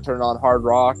I start turning on hard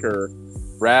rock or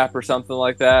rap or something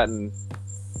like that. And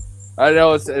I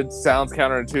know it sounds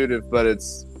counterintuitive, but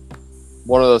it's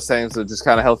one of those things that just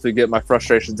kind of helps me get my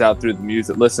frustrations out through the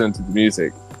music, listening to the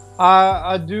music.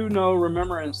 I do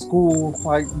remember in school,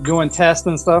 like doing tests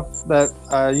and stuff, that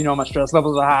my stress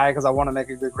levels are high because I want to make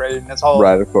a good grade in this whole.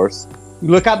 Right, of course. You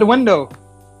look out the window.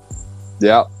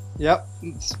 Yeah. Yep.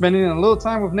 Spending a little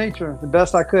time with nature, the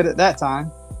best I could at that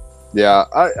time. Yeah,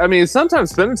 I mean, sometimes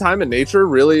spending time in nature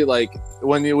really, like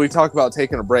when we talk about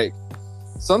taking a break.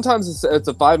 Sometimes it's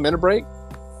a 5-minute break.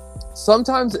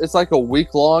 Sometimes it's like a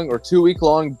week-long or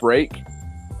 2-week-long break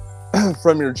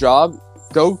from your job.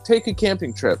 Go take a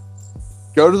camping trip.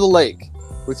 Go to the lake.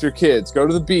 with your kids. Go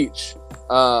to the beach.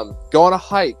 Go on a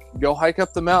hike. Go hike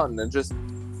up the mountain and just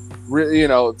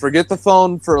forget the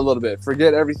phone for a little bit.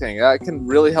 Forget everything. That can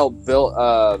really help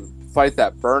fight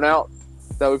that burnout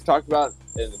that we've talked about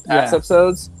in the past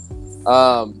episodes.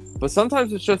 But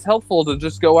sometimes it's just helpful to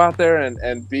just go out there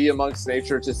and be amongst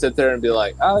nature, to sit there and be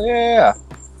like, oh, yeah,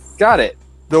 got it.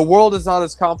 The world is not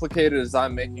as complicated as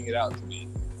I'm making it out to be.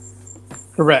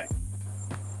 Correct.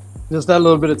 Just that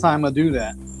little bit of time will do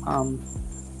that.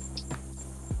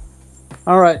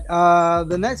 All right.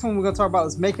 The next one we're going to talk about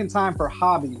is making time for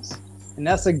hobbies. And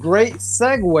that's a great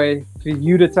segue for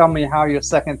you to tell me how your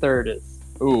second third is.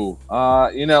 Ooh,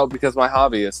 because my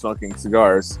hobby is smoking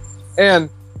cigars and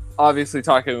obviously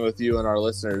talking with you and our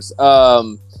listeners.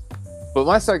 But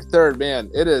my second third, man,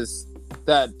 it is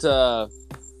that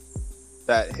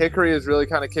hickory is really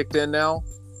kind of kicked in now.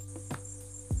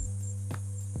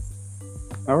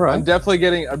 All right. I'm definitely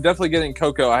getting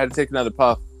cocoa. I had to take another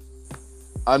puff.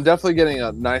 I'm definitely getting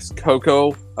a nice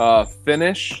cocoa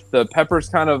finish. The pepper's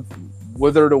kind of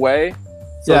withered away.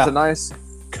 So it's a nice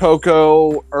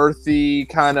cocoa, earthy,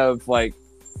 kind of like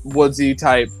woodsy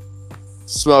type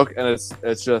smoke, and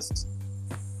it's just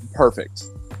perfect.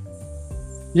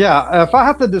 Yeah, if I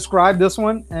have to describe this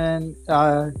one, and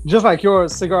just like your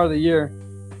cigar of the year,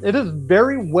 it is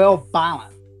very well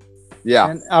balanced.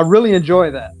 Yeah, and I really enjoy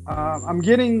that. I'm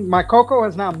getting my cocoa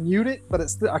is now muted, but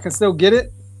I can still get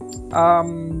it.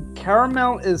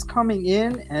 Caramel is coming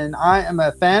in, and I am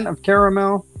a fan of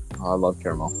caramel. Oh, I love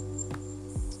caramel.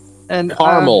 And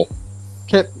caramel.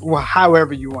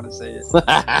 However you want to say it.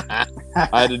 I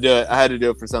had to do it. I had to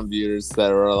do it for some viewers that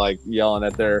were like yelling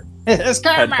at their it's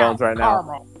headphones right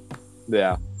caramel. now.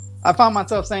 Yeah. I find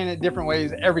myself saying it different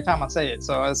ways every time I say it,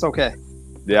 so it's okay.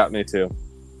 Yeah, me too.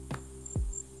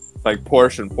 Like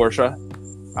Porsche and Porsche.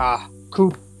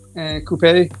 Coupe and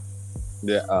coupe.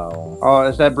 Yeah. Oh,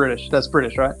 is that British? That's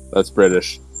British, right? That's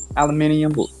British.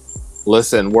 Aluminium.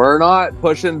 Listen, we're not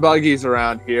pushing buggies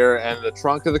around here, and the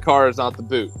trunk of the car is not the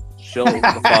boot. Chill the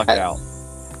fuck out.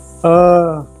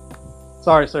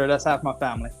 Sorry, sir. That's half my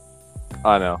family.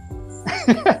 I know.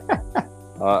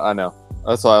 I know.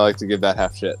 That's why I like to give that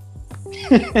half shit.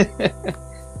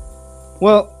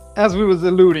 Well, as we was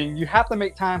alluding, you have to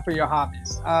make time for your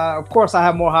hobbies. Of course, I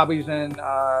have more hobbies than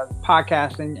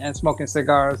podcasting and smoking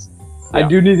cigars. Yeah. I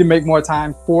do need to make more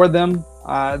time for them.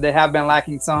 They have been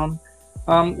lacking some.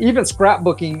 Even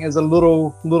scrapbooking is a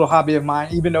little hobby of mine,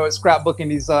 even though it's scrapbooking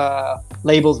these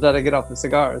labels that I get off the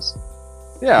cigars.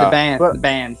 Yeah. The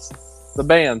bands.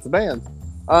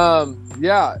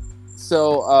 Yeah.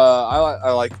 So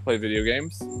I like to play video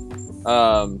games.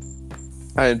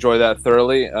 I enjoy that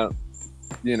thoroughly.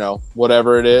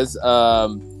 Whatever it is.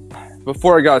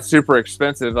 Before it got super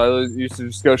expensive, I used to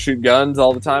just go shoot guns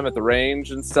all the time at the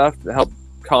range and stuff to help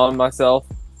calm myself.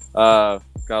 Got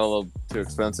a little too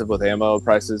expensive with ammo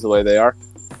prices the way they are.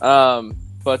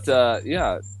 But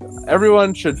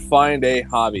everyone should find a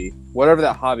hobby, whatever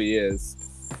that hobby is,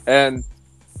 and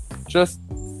just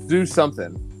do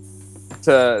something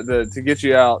to get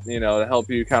you out, to help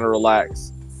you kind of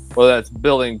relax. Whether that's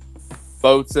building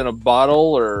boats in a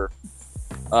bottle or,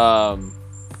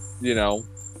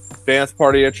 dance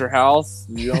party at your house,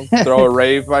 throw a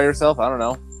rave by yourself. I don't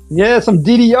know. Yeah, some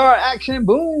DDR action.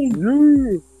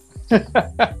 Boom.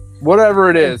 Whatever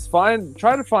it is,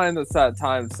 try to find that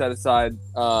time set aside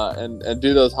and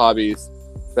do those hobbies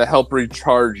that help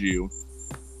recharge you.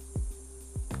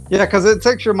 Yeah, because it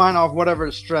takes your mind off whatever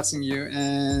is stressing you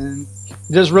and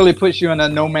just really puts you in a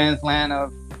no man's land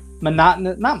of not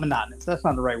monotonous. That's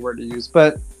not the right word to use,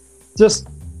 but just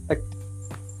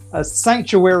a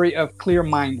sanctuary of clear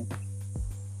minded.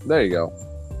 There you go.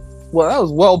 Well, that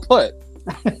was well put.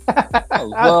 That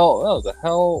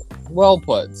was well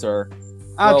put, sir.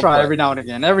 I'll try put. every now and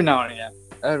again.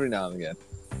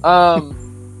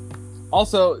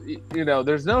 Also,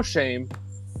 there's no shame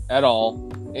at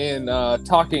all in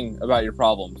talking about your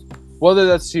problems, whether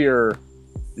that's to your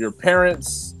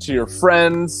parents, to your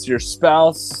friends, your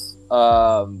spouse,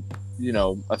 a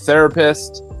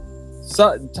therapist.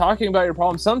 Talking about your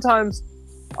problems. Sometimes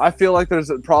I feel like there's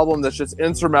a problem that's just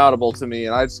insurmountable to me,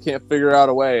 and I just can't figure out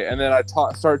a way. And then I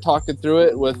start talking through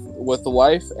it with the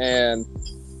wife, and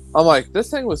I'm like, this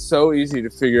thing was so easy to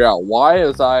figure out. Why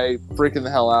was I freaking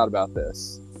the hell out about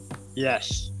this?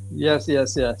 Yes.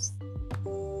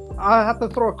 I have to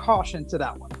throw a caution to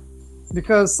that one,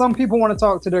 because some people want to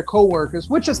talk to their coworkers,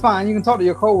 which is fine. You can talk to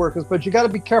your coworkers, but you got to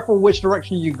be careful which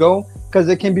direction you go, because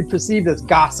it can be perceived as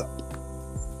gossip.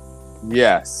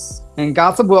 Yes. And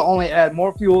gossip will only add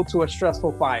more fuel to a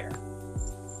stressful fire.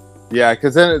 Yeah,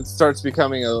 because then it starts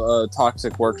becoming a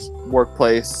toxic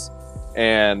workplace,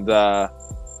 and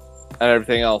and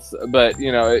everything else. But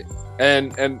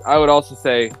and I would also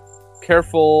say,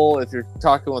 careful if you're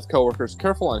talking with coworkers.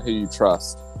 Careful on who you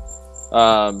trust.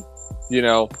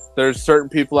 There's certain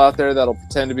people out there that'll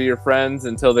pretend to be your friends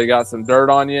until they got some dirt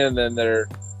on you, and then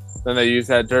they use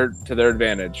that dirt to their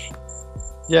advantage.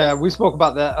 Yeah, we spoke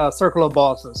about that circle of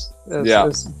bosses.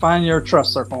 Find your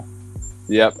trust circle.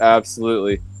 Yep,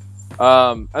 absolutely.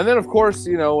 And then, of course,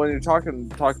 when you're talking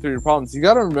through your problems, you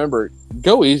got to remember,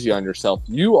 go easy on yourself.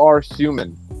 You are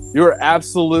human. You are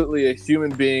absolutely a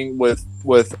human being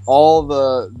with all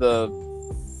the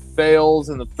fails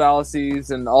and the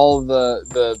fallacies and all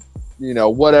the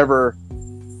whatever.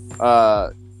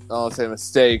 I don't say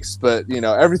mistakes, but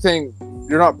everything.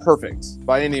 You're not perfect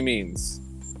by any means.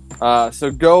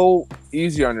 So go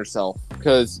easy on yourself,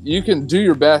 because you can do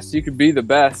your best. You can be the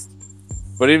best,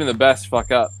 but even the best fuck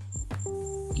up.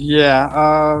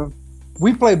 Yeah,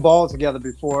 we played ball together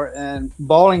before, and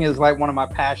bowling is like one of my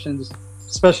passions,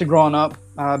 especially growing up.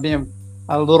 Being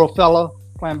a little fella,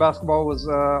 playing basketball was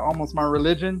almost my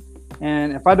religion.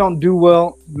 And if I don't do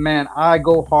well, man, I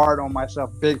go hard on myself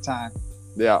big time.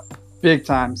 Yeah. Big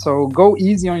time. So go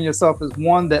easy on yourself is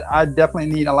one that I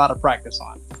definitely need a lot of practice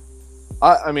on.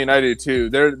 I mean, I do too.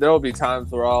 There will be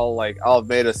times where I'll have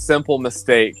made a simple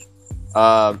mistake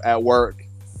at work,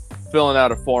 filling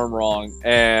out a form wrong,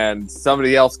 and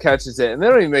somebody else catches it, and they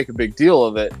don't even make a big deal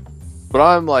of it. But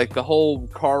I'm like, the whole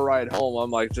car ride home, I'm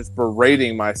like just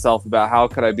berating myself about how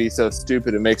could I be so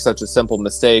stupid and make such a simple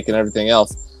mistake and everything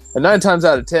else. And 9 times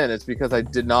out of 10, it's because I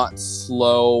did not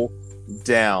slow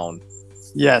down.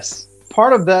 Yes.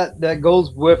 Part of that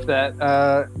goes with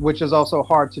that, which is also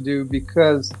hard to do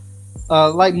because,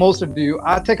 like most of you,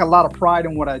 I take a lot of pride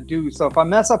in what I do. So if I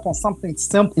mess up on something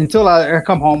simple, until I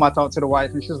come home, I talk to the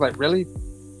wife, and she's like, "Really?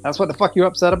 That's what the fuck you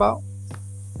upset about?"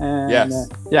 And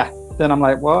yes. Then I'm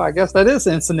like, well, I guess that is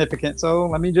insignificant. So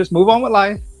let me just move on with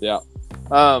life. Yeah.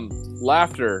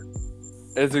 Laughter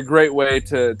is a great way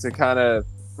to kind of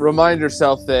remind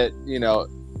yourself that,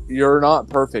 you're not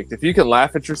perfect. If you can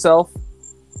laugh at yourself,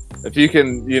 if you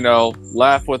can,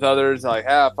 laugh with others, like,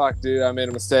 fuck, dude, I made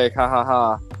a mistake. Ha ha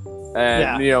ha.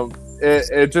 And,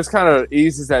 it just kind of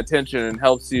eases that tension and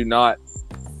helps you not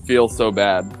feel so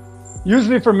bad.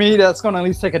 Usually for me, that's going to at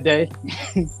least take a day.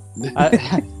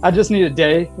 I just need a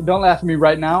day. Don't laugh at me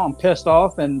right now. I'm pissed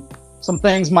off, and some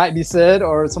things might be said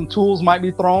or some tools might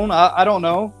be thrown. I don't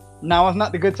know. Now is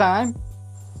not the good time.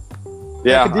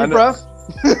 Yeah. Take a deep breath.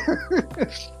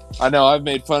 I know I've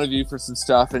made fun of you for some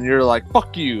stuff, and you're like,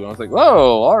 "Fuck you." I was like,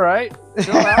 "Whoa, all right."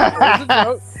 Chill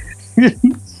out.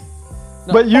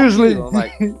 No, but usually, I'm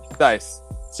like, Dice,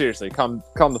 seriously, calm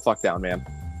the fuck down, man.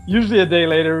 Usually a day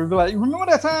later, we'll be like, "Remember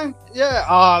that time? Yeah,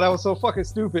 that was so fucking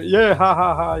stupid. Yeah, ha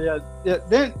ha ha. Yeah.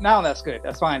 Then now that's good.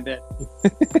 That's fine then."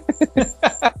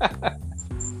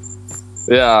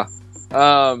 Yeah.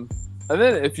 And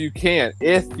then if you can,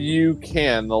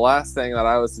 the last thing that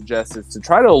I would suggest is to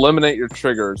try to eliminate your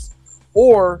triggers,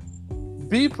 or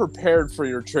be prepared for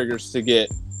your triggers to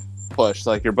get pushed,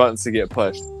 like your buttons to get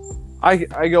pushed. I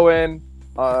go in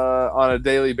on a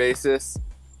daily basis,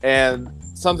 and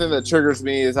something that triggers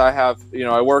me is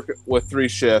I work with 3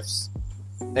 shifts,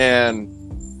 and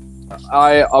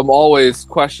I'm always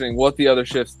questioning what the other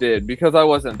shifts did because I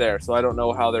wasn't there, so I don't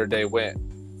know how their day went.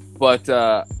 But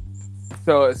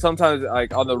so sometimes,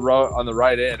 like on the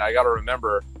right end, I got to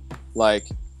remember, like,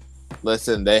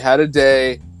 listen, they had a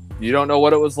day. You don't know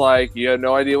what it was like. You have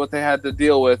no idea what they had to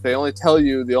deal with. They only tell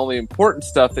you the only important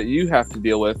stuff that you have to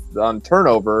deal with on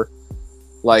turnover.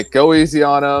 Like, go easy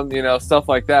on them, stuff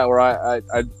like that, where I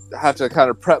have to kind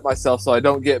of prep myself so I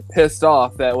don't get pissed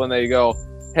off that when they go,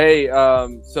 "Hey,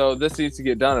 so this needs to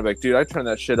get done." I'm like, dude, I turned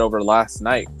that shit over last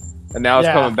night, and now it's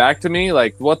coming back to me.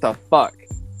 Like, what the fuck?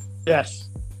 Yes.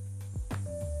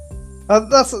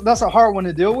 That's a hard one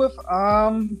to deal with.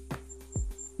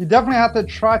 You definitely have to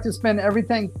try to spend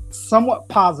everything somewhat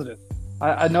positive.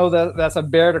 I know that's a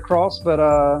bear to cross, but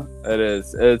it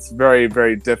is. It's very,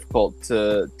 very difficult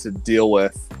to deal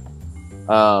with.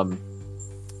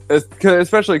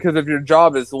 Especially because if your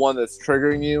job is the one that's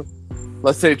triggering you,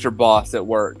 let's say it's your boss at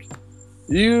work,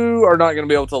 you are not going to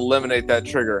be able to eliminate that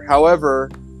trigger. However,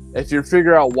 if you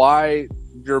figure out why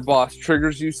your boss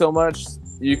triggers you so much,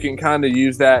 you can kind of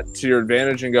use that to your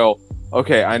advantage and go,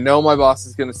 okay, I know my boss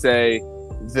is going to say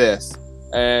this,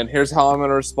 and here's how I'm going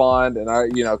to respond. And I,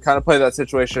 kind of play that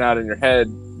situation out in your head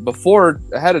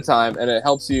ahead of time, and it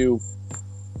helps you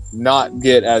not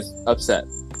get as upset.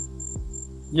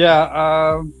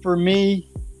 Yeah. For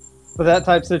me, for that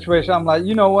type of situation, I'm like,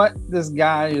 you know what? This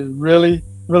guy is really,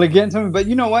 really getting to me, but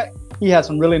you know what? He has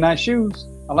some really nice shoes.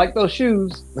 I like those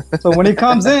shoes. So when he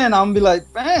comes in, I'm gonna be like,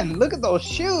 man, look at those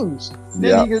shoes.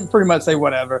 Then he can pretty much say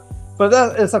whatever.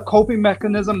 But it's a coping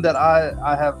mechanism that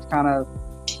I have kind of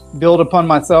built upon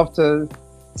myself to,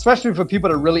 especially for people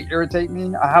that really irritate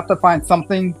me. I have to find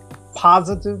something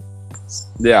positive.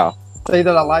 Yeah. Say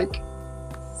that I like.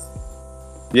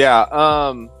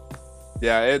 Yeah.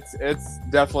 Yeah, it's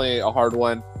definitely a hard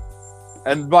one.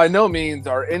 And by no means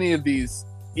are any of these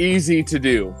easy to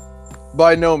do.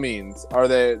 By no means are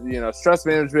they, stress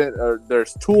management,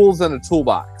 there's tools in a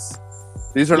toolbox.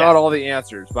 These are not all the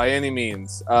answers by any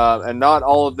means. And not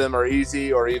all of them are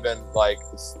easy or even like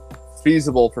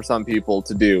feasible for some people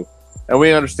to do. And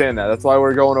we understand that. That's why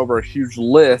we're going over a huge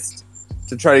list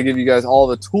to try to give you guys all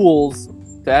the tools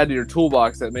to add to your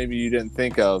toolbox that maybe you didn't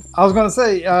think of. I was going to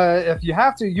say, if you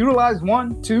have to utilize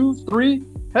 1, 2, 3,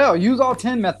 hell, use all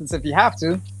 10 methods if you have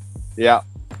to. Yeah.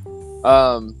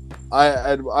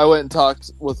 I went and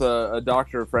talked with a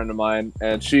doctor friend of mine,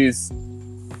 and she's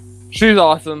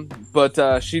awesome,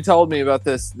 but she told me about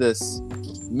this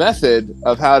method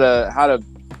of how to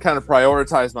kind of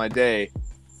prioritize my day,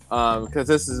 because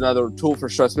this is another tool for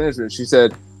stress management. She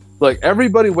said, look,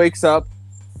 everybody wakes up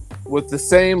with the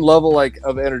same level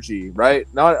of energy, right?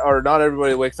 Not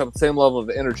everybody wakes up with the same level of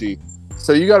energy.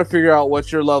 So you got to figure out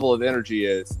what your level of energy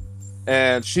is.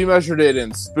 And she measured it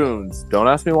in spoons. Don't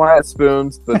ask me why it's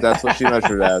spoons, but that's what she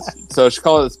measured it as. So she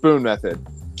called it the spoon method.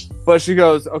 But she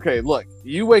goes, okay, look,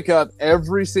 you wake up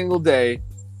every single day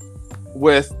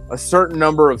with a certain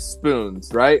number of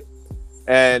spoons, right?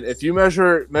 And if you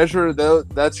measure those,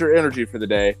 that's your energy for the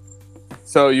day.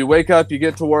 So you wake up, you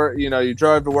get to work, you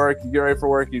drive to work, you get ready for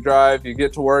work, you drive, you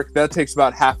get to work. That takes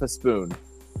about half a spoon,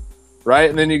 right?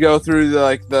 And then you go through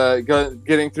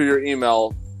getting through your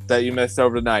email that you missed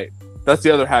over the night. That's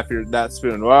the other half of that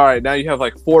spoon. Well, all right, now you have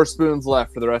 4 spoons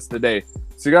left for the rest of the day.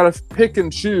 So you got to pick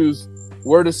and choose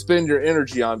where to spend your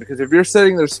energy on, because if you're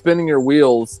sitting there spinning your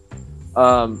wheels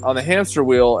on the hamster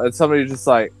wheel and somebody's just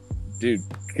like, dude,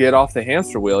 get off the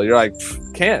hamster wheel. You're like,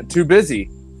 can't, too busy.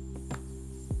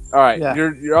 All right,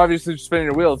 you're obviously spinning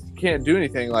your wheels. You can't do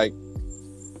anything.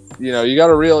 You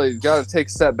got to take a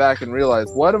step back and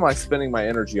realize, what am I spending my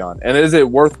energy on? And is it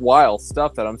worthwhile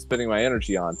stuff that I'm spending my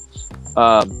energy on?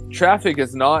 Traffic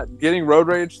is not getting road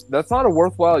rage. That's not a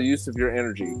worthwhile use of your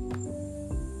energy.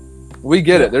 We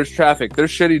get it. There's traffic. There's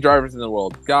shitty drivers in the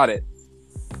world. Got it.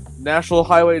 National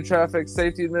Highway Traffic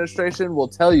Safety Administration will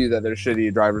tell you that there's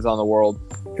shitty drivers on the world,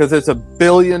 because it's $1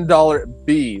 billion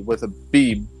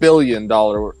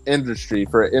billion industry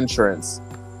for insurance.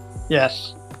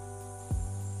 Yes.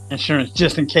 Insurance,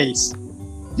 just in case.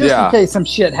 In case some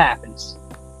shit happens.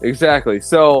 Exactly.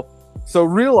 So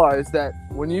realize that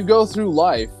when you go through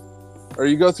life, or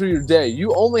you go through your day,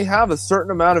 you only have a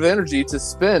certain amount of energy to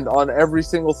spend on every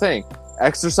single thing.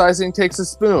 Exercising takes a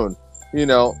spoon.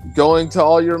 Going to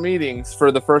all your meetings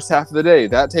for the first half of the day,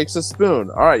 that takes a spoon.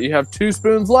 All right, you have 2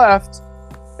 spoons left,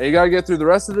 and you got to get through the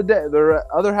rest of the day, the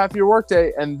other half of your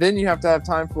workday, and then you have to have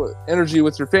time for energy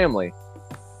with your family.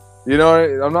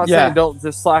 I'm not saying don't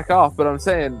just slack off, but I'm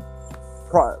saying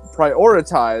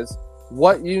prioritize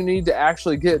what you need to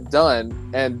actually get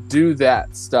done and do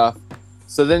that stuff.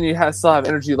 So then you still have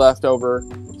energy left over,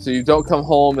 so you don't come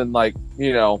home and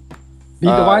beat the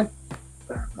wife.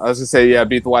 I was gonna say,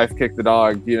 beat the wife, kick the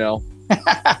dog,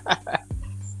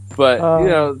 But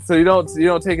so you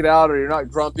don't take it out, or you're not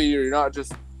grumpy, or you're not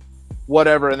just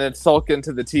whatever, and then sulk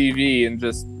into the TV and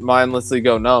just mindlessly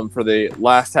go numb for the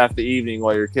last half of the evening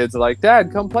while your kids are like,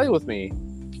 Dad, come play with me.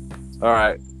 All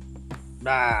right.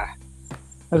 Nah.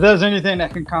 If there's anything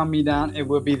that can calm me down, it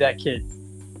would be that kid.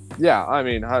 Yeah, I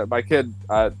mean, my kid,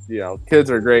 kids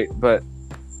are great, but...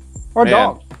 Or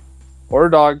dog. Or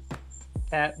a dog.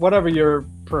 Cat, whatever your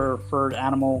preferred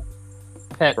animal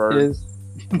pet Bird, is.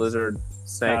 Lizard,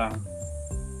 snake.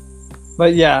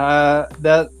 But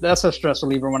that's a stress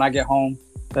reliever when I get home.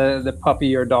 The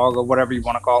puppy or dog or whatever you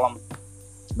want to call them.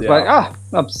 It's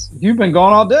like, you've been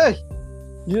gone all day.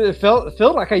 It felt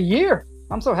like a year.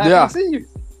 I'm so happy to see you.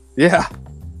 Yeah.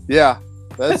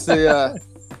 That's the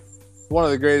one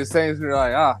of the greatest things. When you're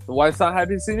like, the wife's not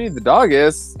happy to see me. The dog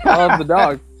is. I love the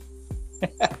dog.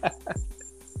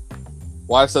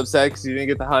 Wife's upset because you didn't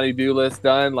get the honey-do list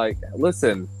done. Like,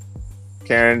 listen,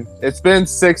 Karen, it's been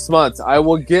 6 months. I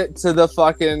will get to the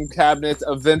fucking cabinets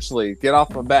eventually. Get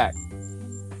off my back.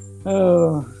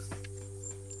 Oh,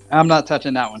 I'm not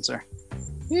touching that one, sir.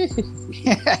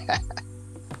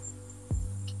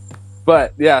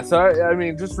 But so I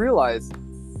mean, just realize,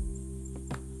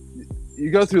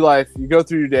 you go through life, you go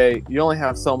through your day, you only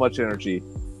have so much energy.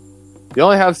 You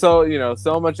only have so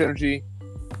much energy,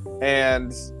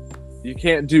 and you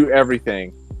can't do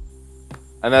everything.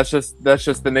 and that's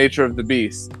just the nature of the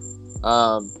beast.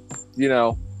 You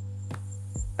know,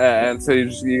 and so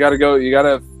you got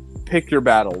to pick your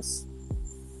battles.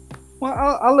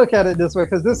 Well, I'll look at it this way,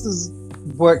 because this is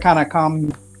what kind of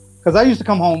because I used to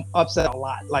come home upset a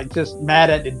lot, like just mad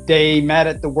at the day, mad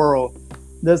at the world.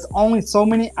 There's only so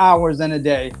many hours in a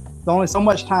day. There's only so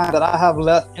much time that I have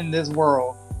left in this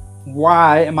world.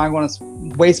 Why am I going to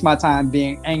waste my time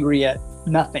being angry at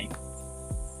nothing?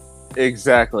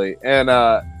 Exactly. And,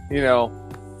 you know,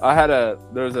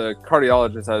 there was a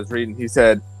cardiologist I was reading. He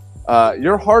said,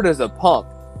 your heart is a pump,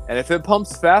 and if it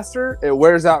pumps faster, it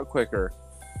wears out quicker.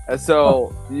 And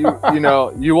so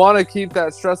you want to keep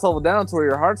that stress level down to where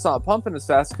your heart's not pumping as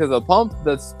fast, because a pump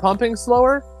that's pumping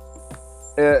slower,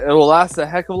 it will last a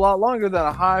heck of a lot longer than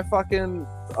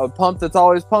a pump that's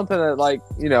always pumping at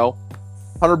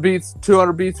 100 beats,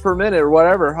 200 beats per minute or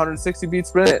whatever, 160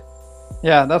 beats per minute.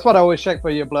 Yeah, that's what I always check for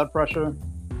your blood pressure.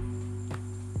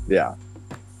 Yeah.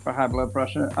 For high blood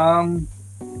pressure. I'm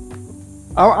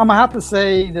gonna have to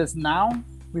say this now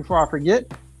before I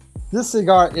forget. This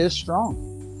cigar is strong.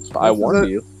 I warned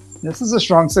you. This is a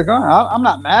strong cigar. I'm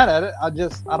not mad at it. I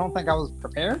don't think I was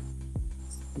prepared.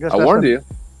 I warned you.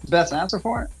 Best answer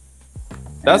for it.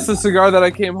 That's the cigar that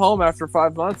I came home after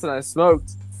 5 months and I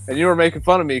smoked, and you were making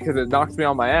fun of me because it knocked me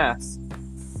on my ass.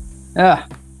 Yeah,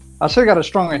 I should have got a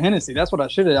stronger Hennessy. That's what I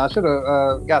should have. I should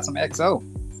have got some XO.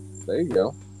 There you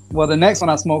go. Well, the next one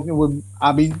I smoke,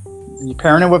 I'll be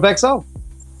pairing it with XO.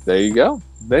 There you go.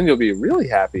 Then you'll be really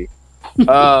happy.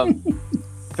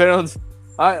 Fans,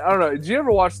 I don't know. Did you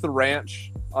ever watch The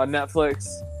Ranch on Netflix?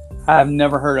 I've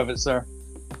never heard of it, sir.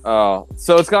 Oh,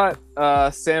 so it's got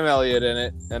Sam Elliott in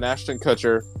it and Ashton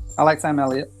Kutcher. I like Sam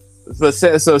Elliott. But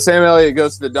so Sam Elliott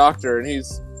goes to the doctor, and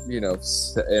he's in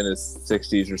his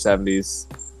 60s or 70s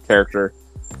character,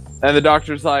 and the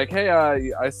doctor's like, "Hey,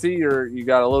 I see you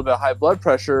got a little bit of high blood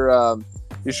pressure.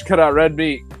 You should cut out red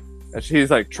meat." And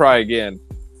she's like, "Try again."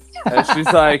 And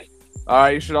she's like, "All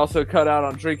right, you should also cut out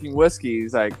on drinking whiskey."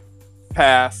 He's like,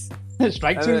 "Pass."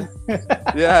 Strike two.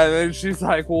 Yeah, and then she's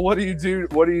like, "Well, what do you do?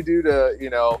 What do you do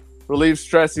to relieve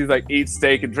stress?" He's like, "Eat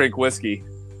steak and drink whiskey."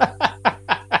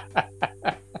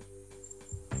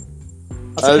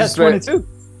 That's 22.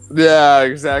 Yeah,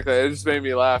 exactly. It just made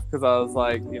me laugh because I was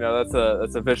like,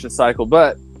 that's a vicious cycle.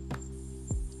 But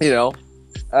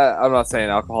I'm not saying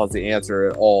alcohol is the answer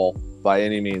at all by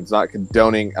any means. Not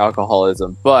condoning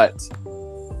alcoholism, but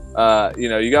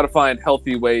you got to find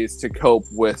healthy ways to cope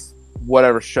with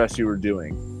whatever stress you were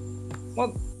doing.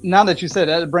 Well, now that you said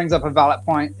that, it brings up a valid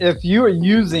point. If you are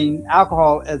using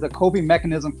alcohol as a coping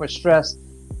mechanism for stress,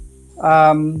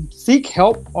 seek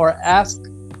help or ask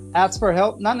for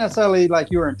help. Not necessarily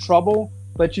like you're in trouble,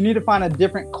 but you need to find a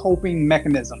different coping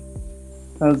mechanism.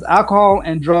 Because alcohol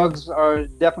and drugs are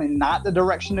definitely not the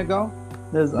direction to go.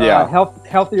 There's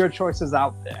healthier choices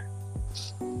out there.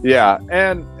 Yeah,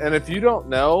 and if you don't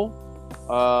know,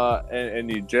 and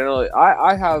you generally,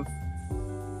 I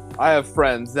have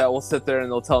friends that will sit there and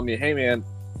they'll tell me, "Hey man,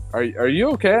 are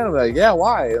you okay?" And I'm like, "Yeah,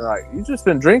 why?" And like, "You've just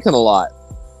been drinking a lot."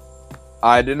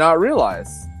 I did not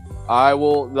realize. I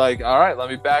will all right, let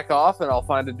me back off and I'll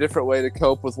find a different way to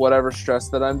cope with whatever stress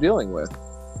that I'm dealing with.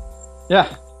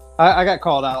 Yeah. I got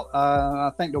called out.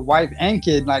 I think the wife and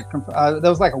kid, there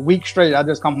was like a week straight. I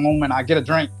just come home and I get a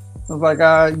drink. I was like,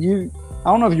 I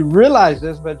don't know if you realize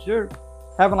this, but you're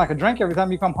having like a drink every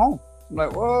time you come home. I'm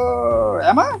like, whoa,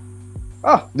 am I?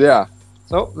 Oh. Yeah.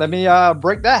 So let me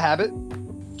break that habit.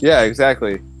 Yeah,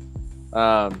 exactly.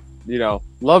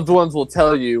 Loved ones will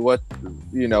tell you what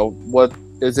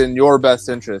is in your best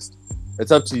interest.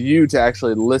 It's up to you to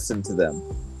actually listen to them.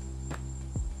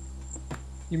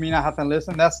 You mean I have to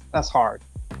listen? That's hard.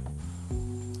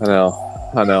 I know.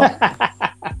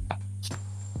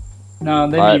 No,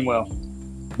 they mean well.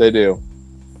 They do.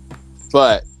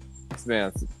 But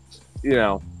man,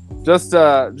 just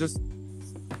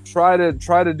try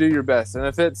to do your best. And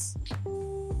if it's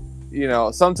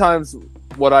sometimes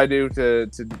what I do to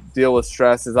deal with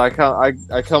stress is I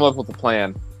come up with a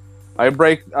plan. I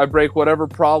break whatever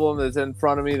problem is in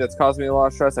front of me that's causing me a lot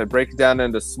of stress. I break it down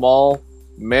into small,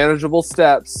 manageable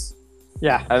steps.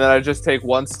 Yeah. And then I just take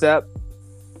one step,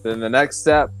 then the next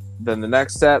step, then the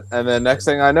next step, and then next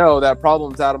thing I know, that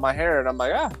problem's out of my hair, and I'm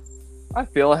like, I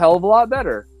feel a hell of a lot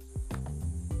better.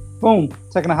 Boom,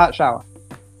 taking a hot shower.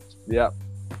 Yep.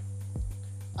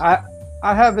 I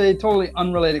have a totally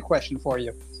unrelated question for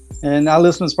you, and our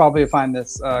listeners probably find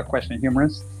this question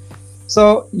humorous.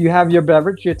 So you have your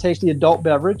beverage, your tasty adult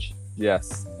beverage.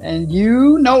 Yes. And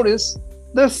you notice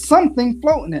there's something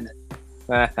floating in it.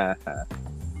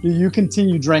 Do you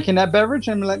continue drinking that beverage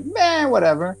and be like, man,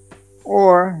 whatever?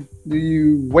 Or do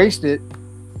you waste it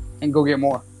and go get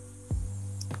more.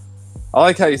 I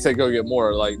like how you say go get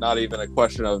more, like not even a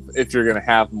question of if you're going to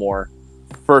have more,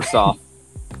 first off.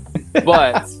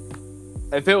 But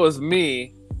if it was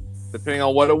me, depending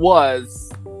on what it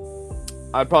was,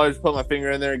 I'd probably just put my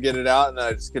finger in there and get it out, and then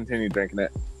I just continue drinking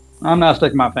it. I'm not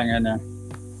sticking my finger in there.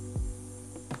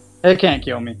 It can't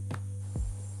kill me.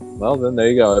 Well, then there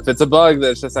you go. If it's a bug,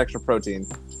 then it's just extra protein.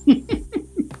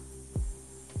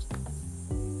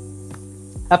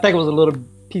 I think it was a little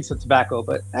piece of tobacco,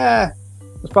 but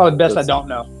it's probably best I don't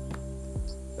know.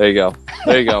 There you go.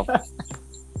 There you go.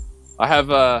 I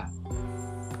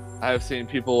have seen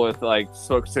people with like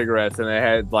smoked cigarettes and they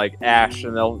had like ash,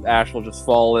 and ash will just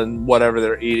fall in whatever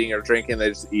they're eating or drinking. They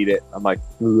just eat it. I'm like,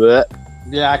 bleh.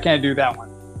 Yeah, I can't do that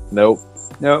one. Nope.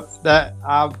 That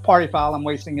party foul. I'm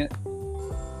wasting it.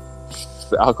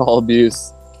 Alcohol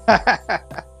abuse.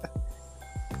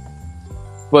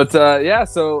 But yeah,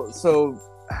 so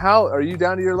how are you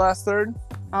down to your last third?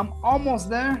 I'm almost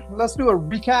there. Let's do a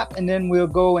recap and then we'll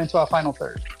go into our final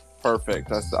third.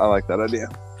 Perfect. I like that idea.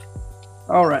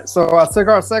 All right. So our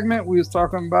cigar segment, we was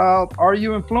talking about, are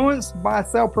you influenced by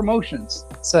sell promotions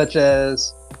such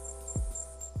as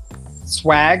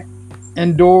swag,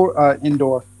 indoor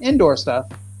stuff.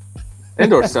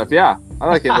 Indoor stuff, yeah. I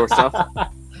like indoor stuff.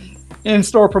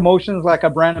 In-store promotions like a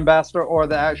brand ambassador or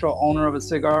the actual owner of a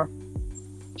cigar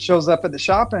shows up at the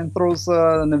shop and throws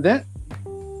an event.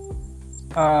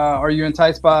 Are you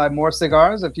enticed by more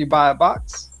cigars if you buy a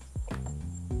box?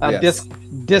 Yes.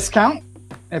 Discount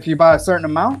if you buy a certain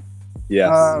amount.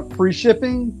 Yes. Free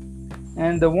shipping.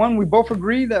 And the one we both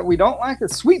agree that we don't like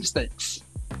is sweepstakes.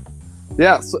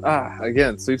 Yeah. So,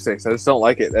 again, sweepstakes. I just don't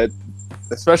like it.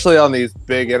 Especially on these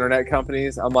big internet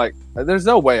companies. I'm like, there's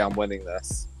no way I'm winning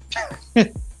this.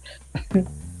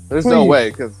 There's no way,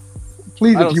 because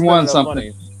please, if you want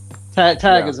something, tag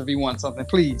Yeah. us if you want something,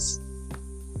 please.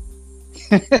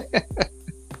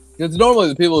 Because normally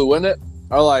the people who win it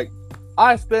are like,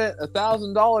 I spent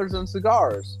 $1,000 on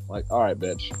cigars. Like, all right,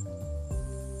 bitch.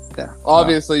 Yeah.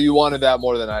 Obviously, you wanted that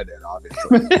more than I did.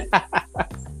 Obviously.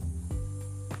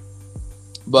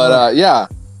 But yeah.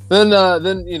 Then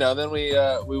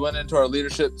we went into our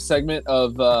leadership segment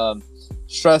of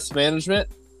stress management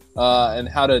and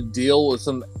how to deal with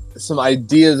some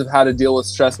ideas of how to deal with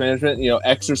stress management.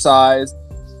 Exercise,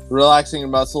 relaxing your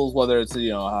muscles, whether it's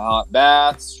a hot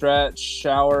bath, stretch,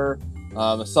 shower,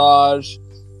 massage.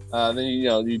 Then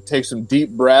you take some deep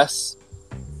breaths.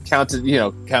 Count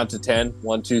to 10.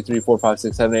 1, 2, 3, 4, 5,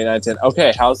 6, 7, 8, 9, 10.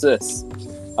 Okay, how's this?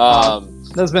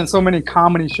 There's been so many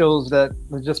comedy shows that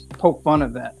just poke fun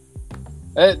of that.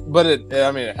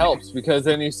 It helps, because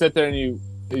then you sit there and you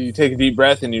take a deep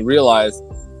breath and you realize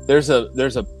there's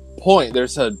a point,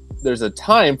 there's a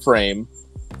time frame,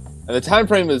 and the time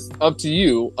frame is up to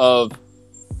you of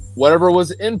whatever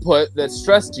was input that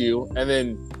stressed you, and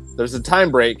then there's a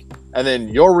time break, and then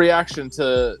your reaction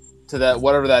to that,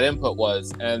 whatever that input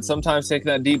was. And sometimes taking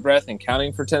that deep breath and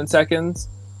counting for 10 seconds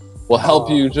will help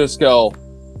you just go,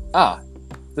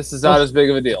 this is not as big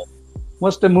of a deal.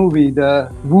 What's the movie?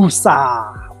 The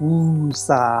Woosa.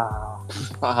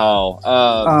 Wow.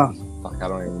 Fuck, I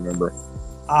don't even remember.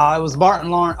 It was Martin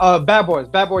Lawrence. Bad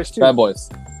Boys 2. Bad Boys.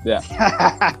 Yeah.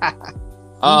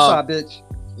 Woosa, bitch.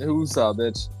 Woosa,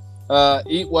 bitch.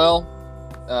 Eat well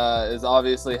is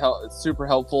obviously it's super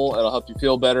helpful. It'll help you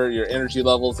feel better. Your energy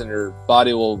levels and your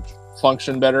body will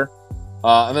function better.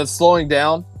 And then slowing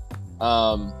down.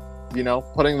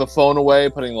 Putting the phone away,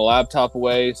 putting the laptop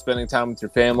away, spending time with your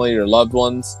family, your loved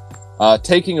ones,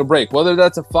 taking a break, whether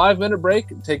that's a 5-minute break,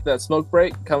 take that smoke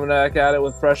break, coming back at it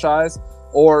with fresh eyes,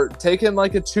 or taking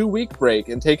like a 2-week break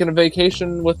and taking a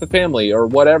vacation with the family, or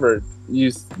whatever you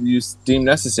deem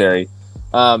necessary.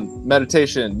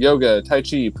 Meditation, yoga, tai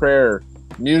chi, prayer,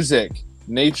 music,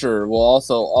 nature will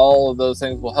also, all of those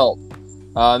things will help.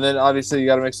 And then obviously you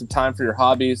got to make some time for your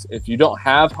hobbies. If you don't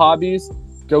have hobbies,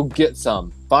 go get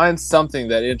some. Find something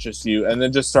that interests you and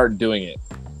then just start doing it.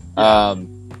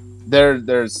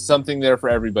 There's something there for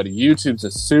everybody. YouTube's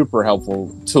a super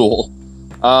helpful tool.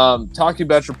 Talking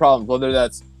about your problems, whether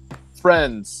that's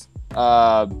friends,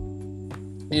 a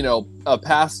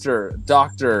pastor,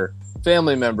 doctor,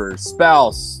 family members,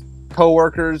 spouse,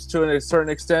 co-workers to a certain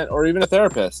extent, or even a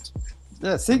therapist.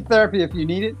 Yeah, seek therapy if you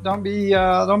need it. Don't be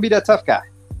that tough guy.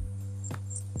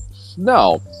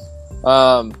 No.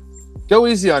 Go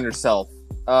easy on yourself.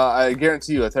 I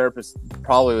guarantee you a therapist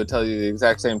probably would tell you the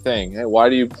exact same thing. Hey, why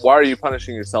are you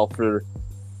punishing yourself for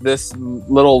this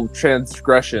little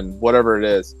transgression, whatever it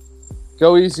is?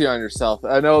 Go easy on yourself.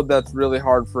 I know that's really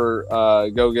hard for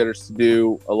go-getters to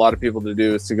do. A lot of people to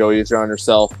do is to go easy on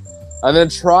yourself. And then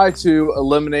try to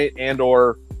eliminate and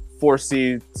or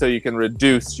 4C so you can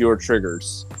reduce your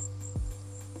triggers.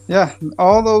 Yeah,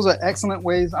 all those are excellent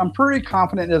ways. I'm pretty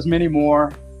confident there's many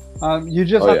more. You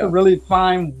just have to really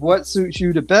find what suits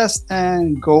you the best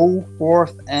and go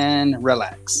forth and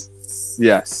relax.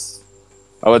 Yes,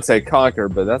 I would say conquer,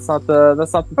 but that's not the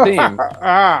theme.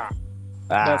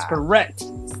 That's correct.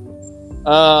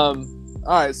 All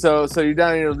right, so you're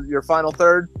down to your final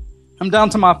third. I'm down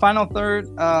to my final third.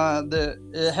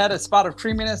 It had a spot of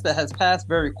creaminess that has passed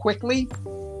very quickly.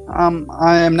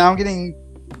 I am now getting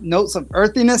notes of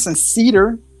earthiness and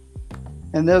cedar,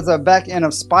 and there's a back end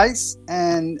of spice.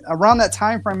 And around that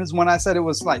time frame is when I said it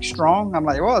was like strong. I'm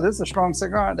like, oh, this is a strong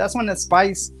cigar. That's when the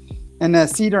spice and the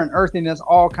cedar and earthiness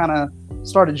all kind of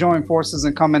started joining forces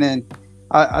and coming in.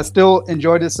 I still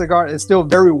enjoy this cigar. It's still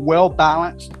very well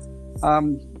balanced. I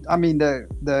mean,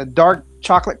 the dark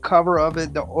chocolate cover of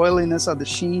it, the oiliness of the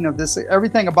sheen of this,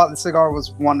 everything about the cigar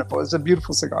was wonderful. It's a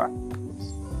beautiful cigar.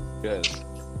 Good.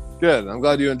 I'm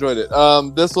glad you enjoyed it.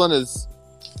 This one is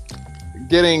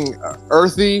getting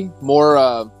earthy,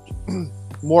 more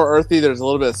earthy. There's a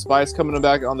little bit of spice coming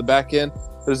back on the back end.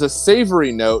 There's a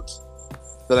savory note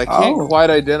that I can't quite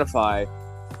identify.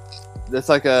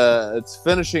 It's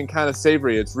finishing kind of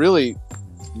savory. It's really,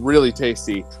 really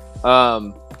tasty.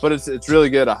 But it's really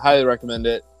good. I highly recommend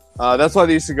it. That's why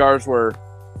these cigars were,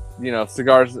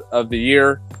 cigars of the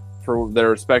year for their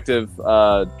respective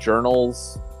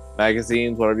journals,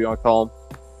 magazines, whatever you want to call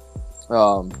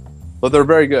them. But they're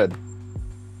very good.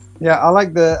 Yeah, I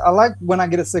like when I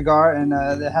get a cigar and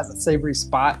it has a savory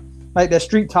spot. Like the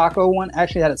street taco one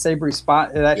actually had a savory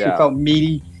spot. It actually felt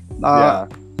meaty.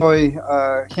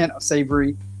 Hint of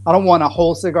savory. I don't want a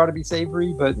whole cigar to be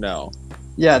savory, but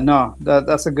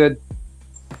that's a good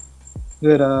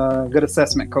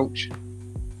assessment, Coach.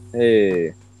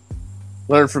 Hey,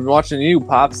 learn from watching you,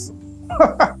 Pops.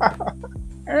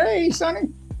 Hey, Sonny.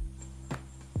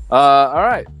 All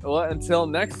right. Well, until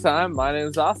next time, my name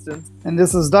is Austin. And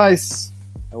this is Dice.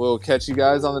 And we'll catch you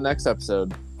guys on the next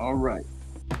episode. All right.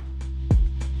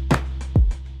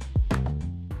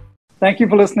 Thank you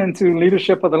for listening to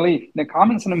Leadership of the Leaf. The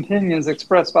comments and opinions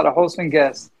expressed by the host and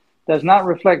guests does not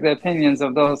reflect the opinions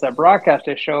of those that broadcast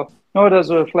this show, nor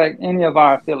does it reflect any of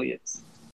our affiliates.